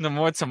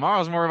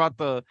more about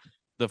the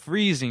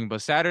freezing,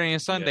 but Saturday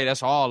and Sunday,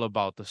 that's all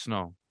about the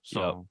snow.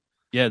 So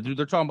yeah, dude,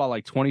 they're talking about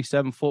like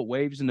 27-foot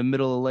waves in the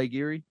middle of Lake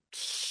Erie.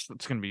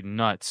 it's gonna be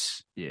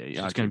nuts. Yeah,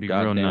 It's gonna be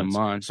real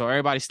nuts. So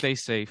everybody stay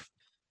safe.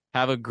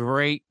 Have a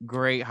great,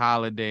 great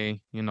holiday.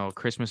 You know,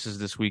 Christmas is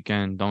this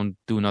weekend. Don't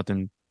do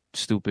nothing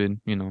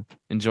stupid. You know,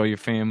 enjoy your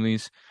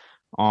families.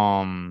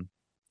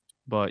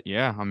 But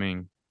yeah, I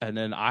mean, And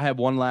then I have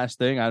one last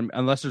thing,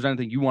 unless there's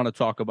anything you want to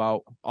talk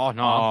about. oh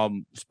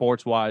no,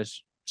 sports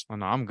wise,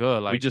 no, I'm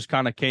good. Like we just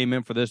kind of came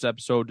in for this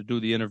episode to do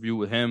the interview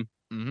with him.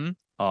 mm-hmm.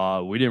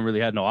 We didn't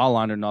really have no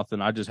outline or nothing.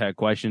 I just had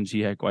questions.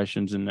 He had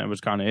questions, and that was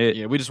kind of it.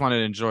 Yeah, we just wanted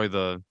to enjoy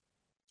the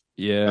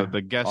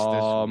guest.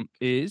 This week.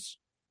 Is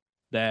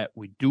that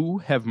we do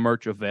have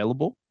merch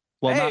available.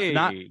 Well,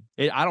 Hey!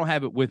 I don't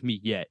have it with me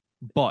yet,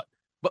 but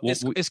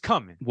it's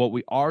coming. what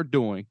we are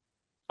doing,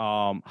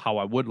 how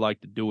I would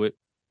like to do it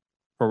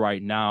for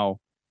right now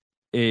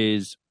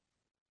is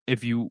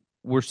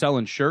we're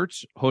selling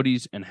shirts,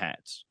 hoodies, and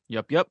hats.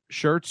 Yep.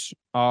 Shirts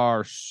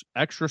are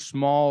extra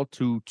small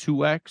to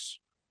 2X.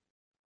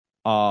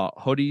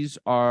 Hoodies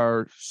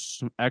are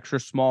extra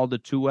small to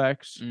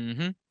 2X.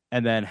 Mm-hmm.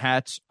 And then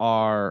hats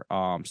are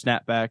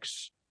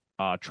snapbacks,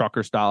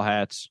 trucker style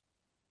hats.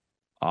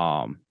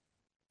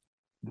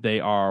 They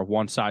are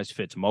one size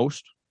fits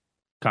most,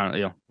 kind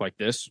of like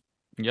this.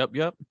 Yep.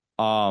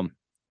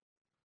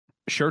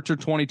 Shirts are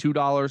 $22,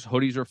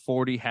 hoodies are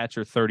 $40, hats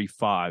are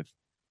 $35.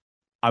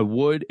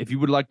 If you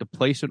would like to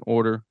place an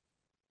order,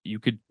 you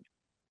can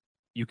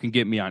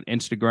get me on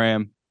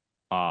Instagram.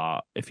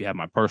 If you have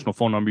my personal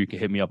phone number, you can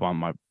hit me up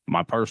on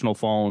my personal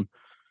phone.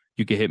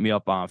 You can hit me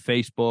up on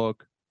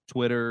Facebook,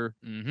 Twitter,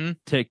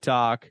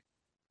 TikTok,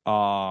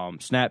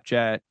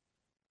 Snapchat,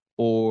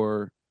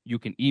 or you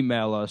can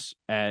email us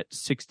at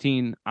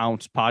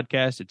 16ounce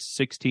podcast. It's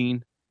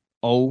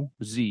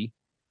 16OZ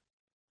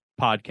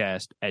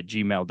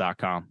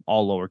podcast@gmail.com,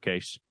 all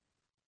lowercase.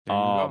 There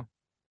you go.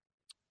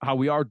 How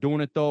we are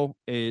doing it though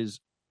is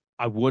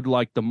I would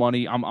like the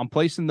money. I'm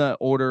placing the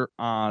order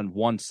on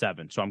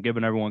 1/7, so I'm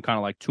giving everyone kind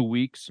of like 2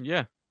 weeks.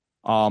 Yeah.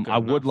 I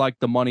would like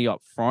the money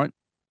up front.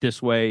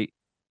 This way,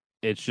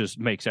 it just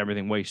makes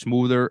everything way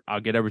smoother. I'll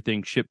get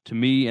everything shipped to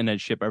me and then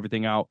ship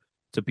everything out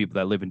to people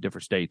that live in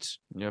different states.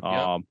 Yep.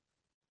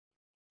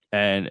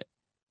 And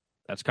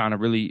that's kind of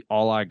really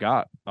all I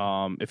got.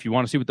 If you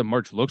want to see what the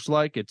merch looks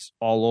like, it's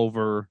all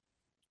over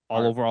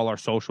all our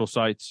social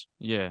sites.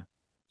 Yeah.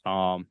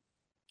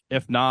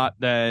 If not,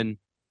 then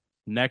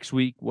next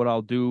week, what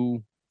I'll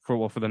do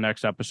for the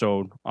next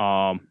episode,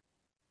 I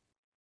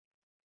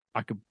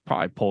could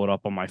probably pull it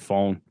up on my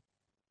phone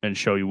and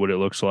show you what it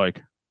looks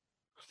like.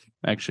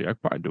 Actually, I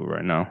could probably do it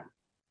right now.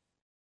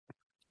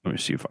 Let me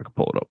see if I can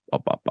pull it up.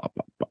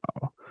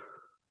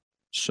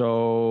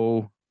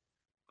 So,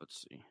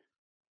 let's see.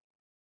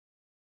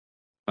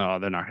 Oh,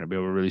 they're not going to be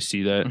able to really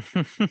see that.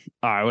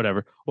 All right,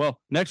 whatever.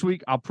 Well, next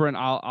week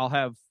I'll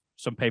have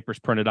some papers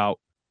printed out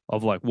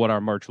of like what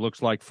our merch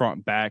looks like front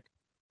and back,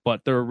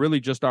 but they're really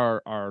just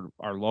our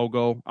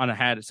logo. On a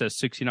hat it says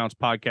 16ounce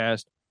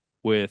podcast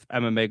with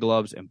MMA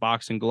gloves and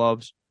boxing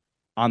gloves.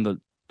 On the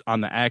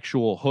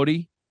actual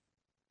hoodie,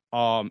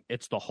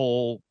 it's the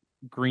whole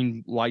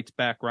green lights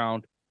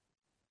background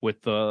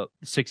with the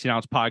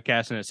 16ounce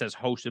podcast, and it says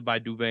hosted by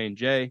Duvet and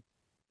Jay,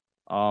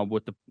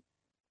 with the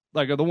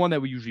one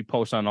that we usually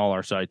post on all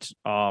our sites.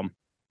 And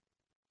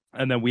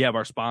then we have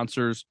our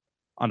sponsors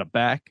on the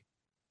back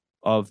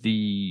of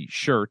the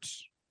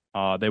shirts.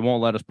 They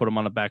won't let us put them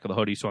on the back of the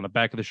hoodie. So on the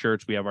back of the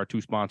shirts, we have our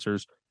two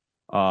sponsors,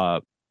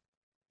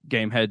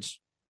 Gameheads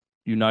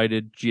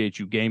United,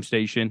 GHU Game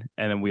Station,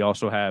 and then we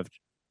also have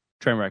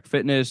Trainwreck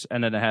Fitness,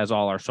 and then it has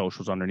all our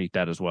socials underneath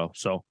that as well.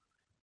 So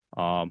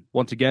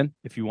once again,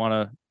 if you want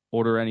to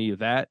order any of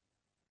that,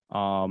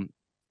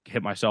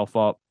 hit myself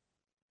up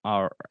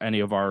or any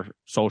of our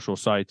social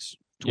sites,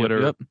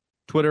 Twitter,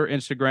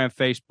 Instagram,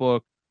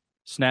 Facebook,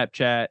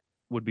 Snapchat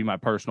would be my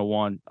personal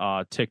one,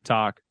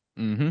 TikTok.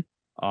 Mm-hmm.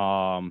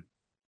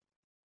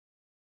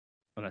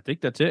 And I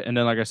think that's it. And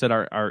then, like I said,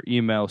 our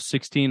email,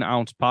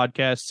 16ounce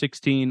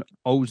podcast,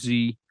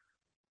 16OZ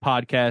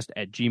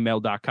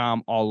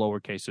podcast@gmail.com, all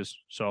lowercases.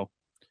 So,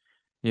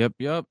 Yep.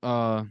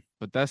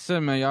 But that's it,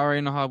 man. Y'all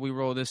already know how we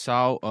roll this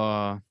out.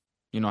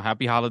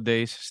 Happy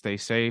holidays. Stay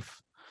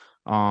safe.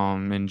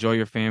 Enjoy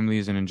your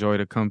families and enjoy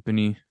the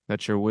company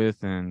that you're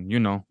with. And,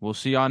 we'll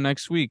see y'all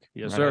next week.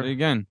 Yes, right sir. at it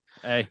again.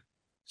 Hey,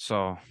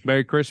 So,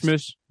 Merry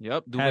Christmas.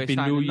 yep. Happy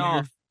New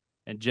Year.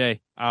 And Jay,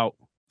 out.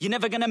 You're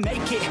never gonna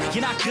make it,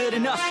 you're not good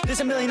enough.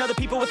 There's a million other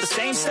people with the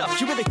same stuff.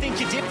 You really think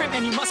you're different?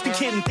 Man, you must be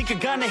kidding. Think you're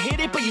gonna hit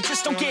it, but you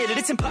just don't get it.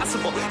 It's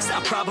impossible, it's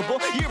not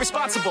probable, you're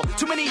irresponsible.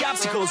 Too many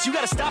obstacles, you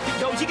gotta stop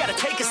it, yo. You gotta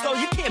take it slow,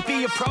 you can't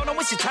be a pro, don't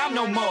waste your time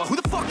no more. Who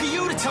the fuck are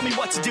you to tell me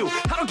what to do?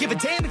 I don't give a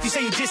damn if you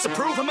say you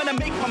disapprove. I'm gonna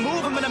make my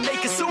move, I'm gonna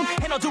make it soon.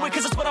 And I'll do it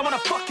cause it's what I wanna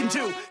fucking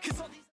do.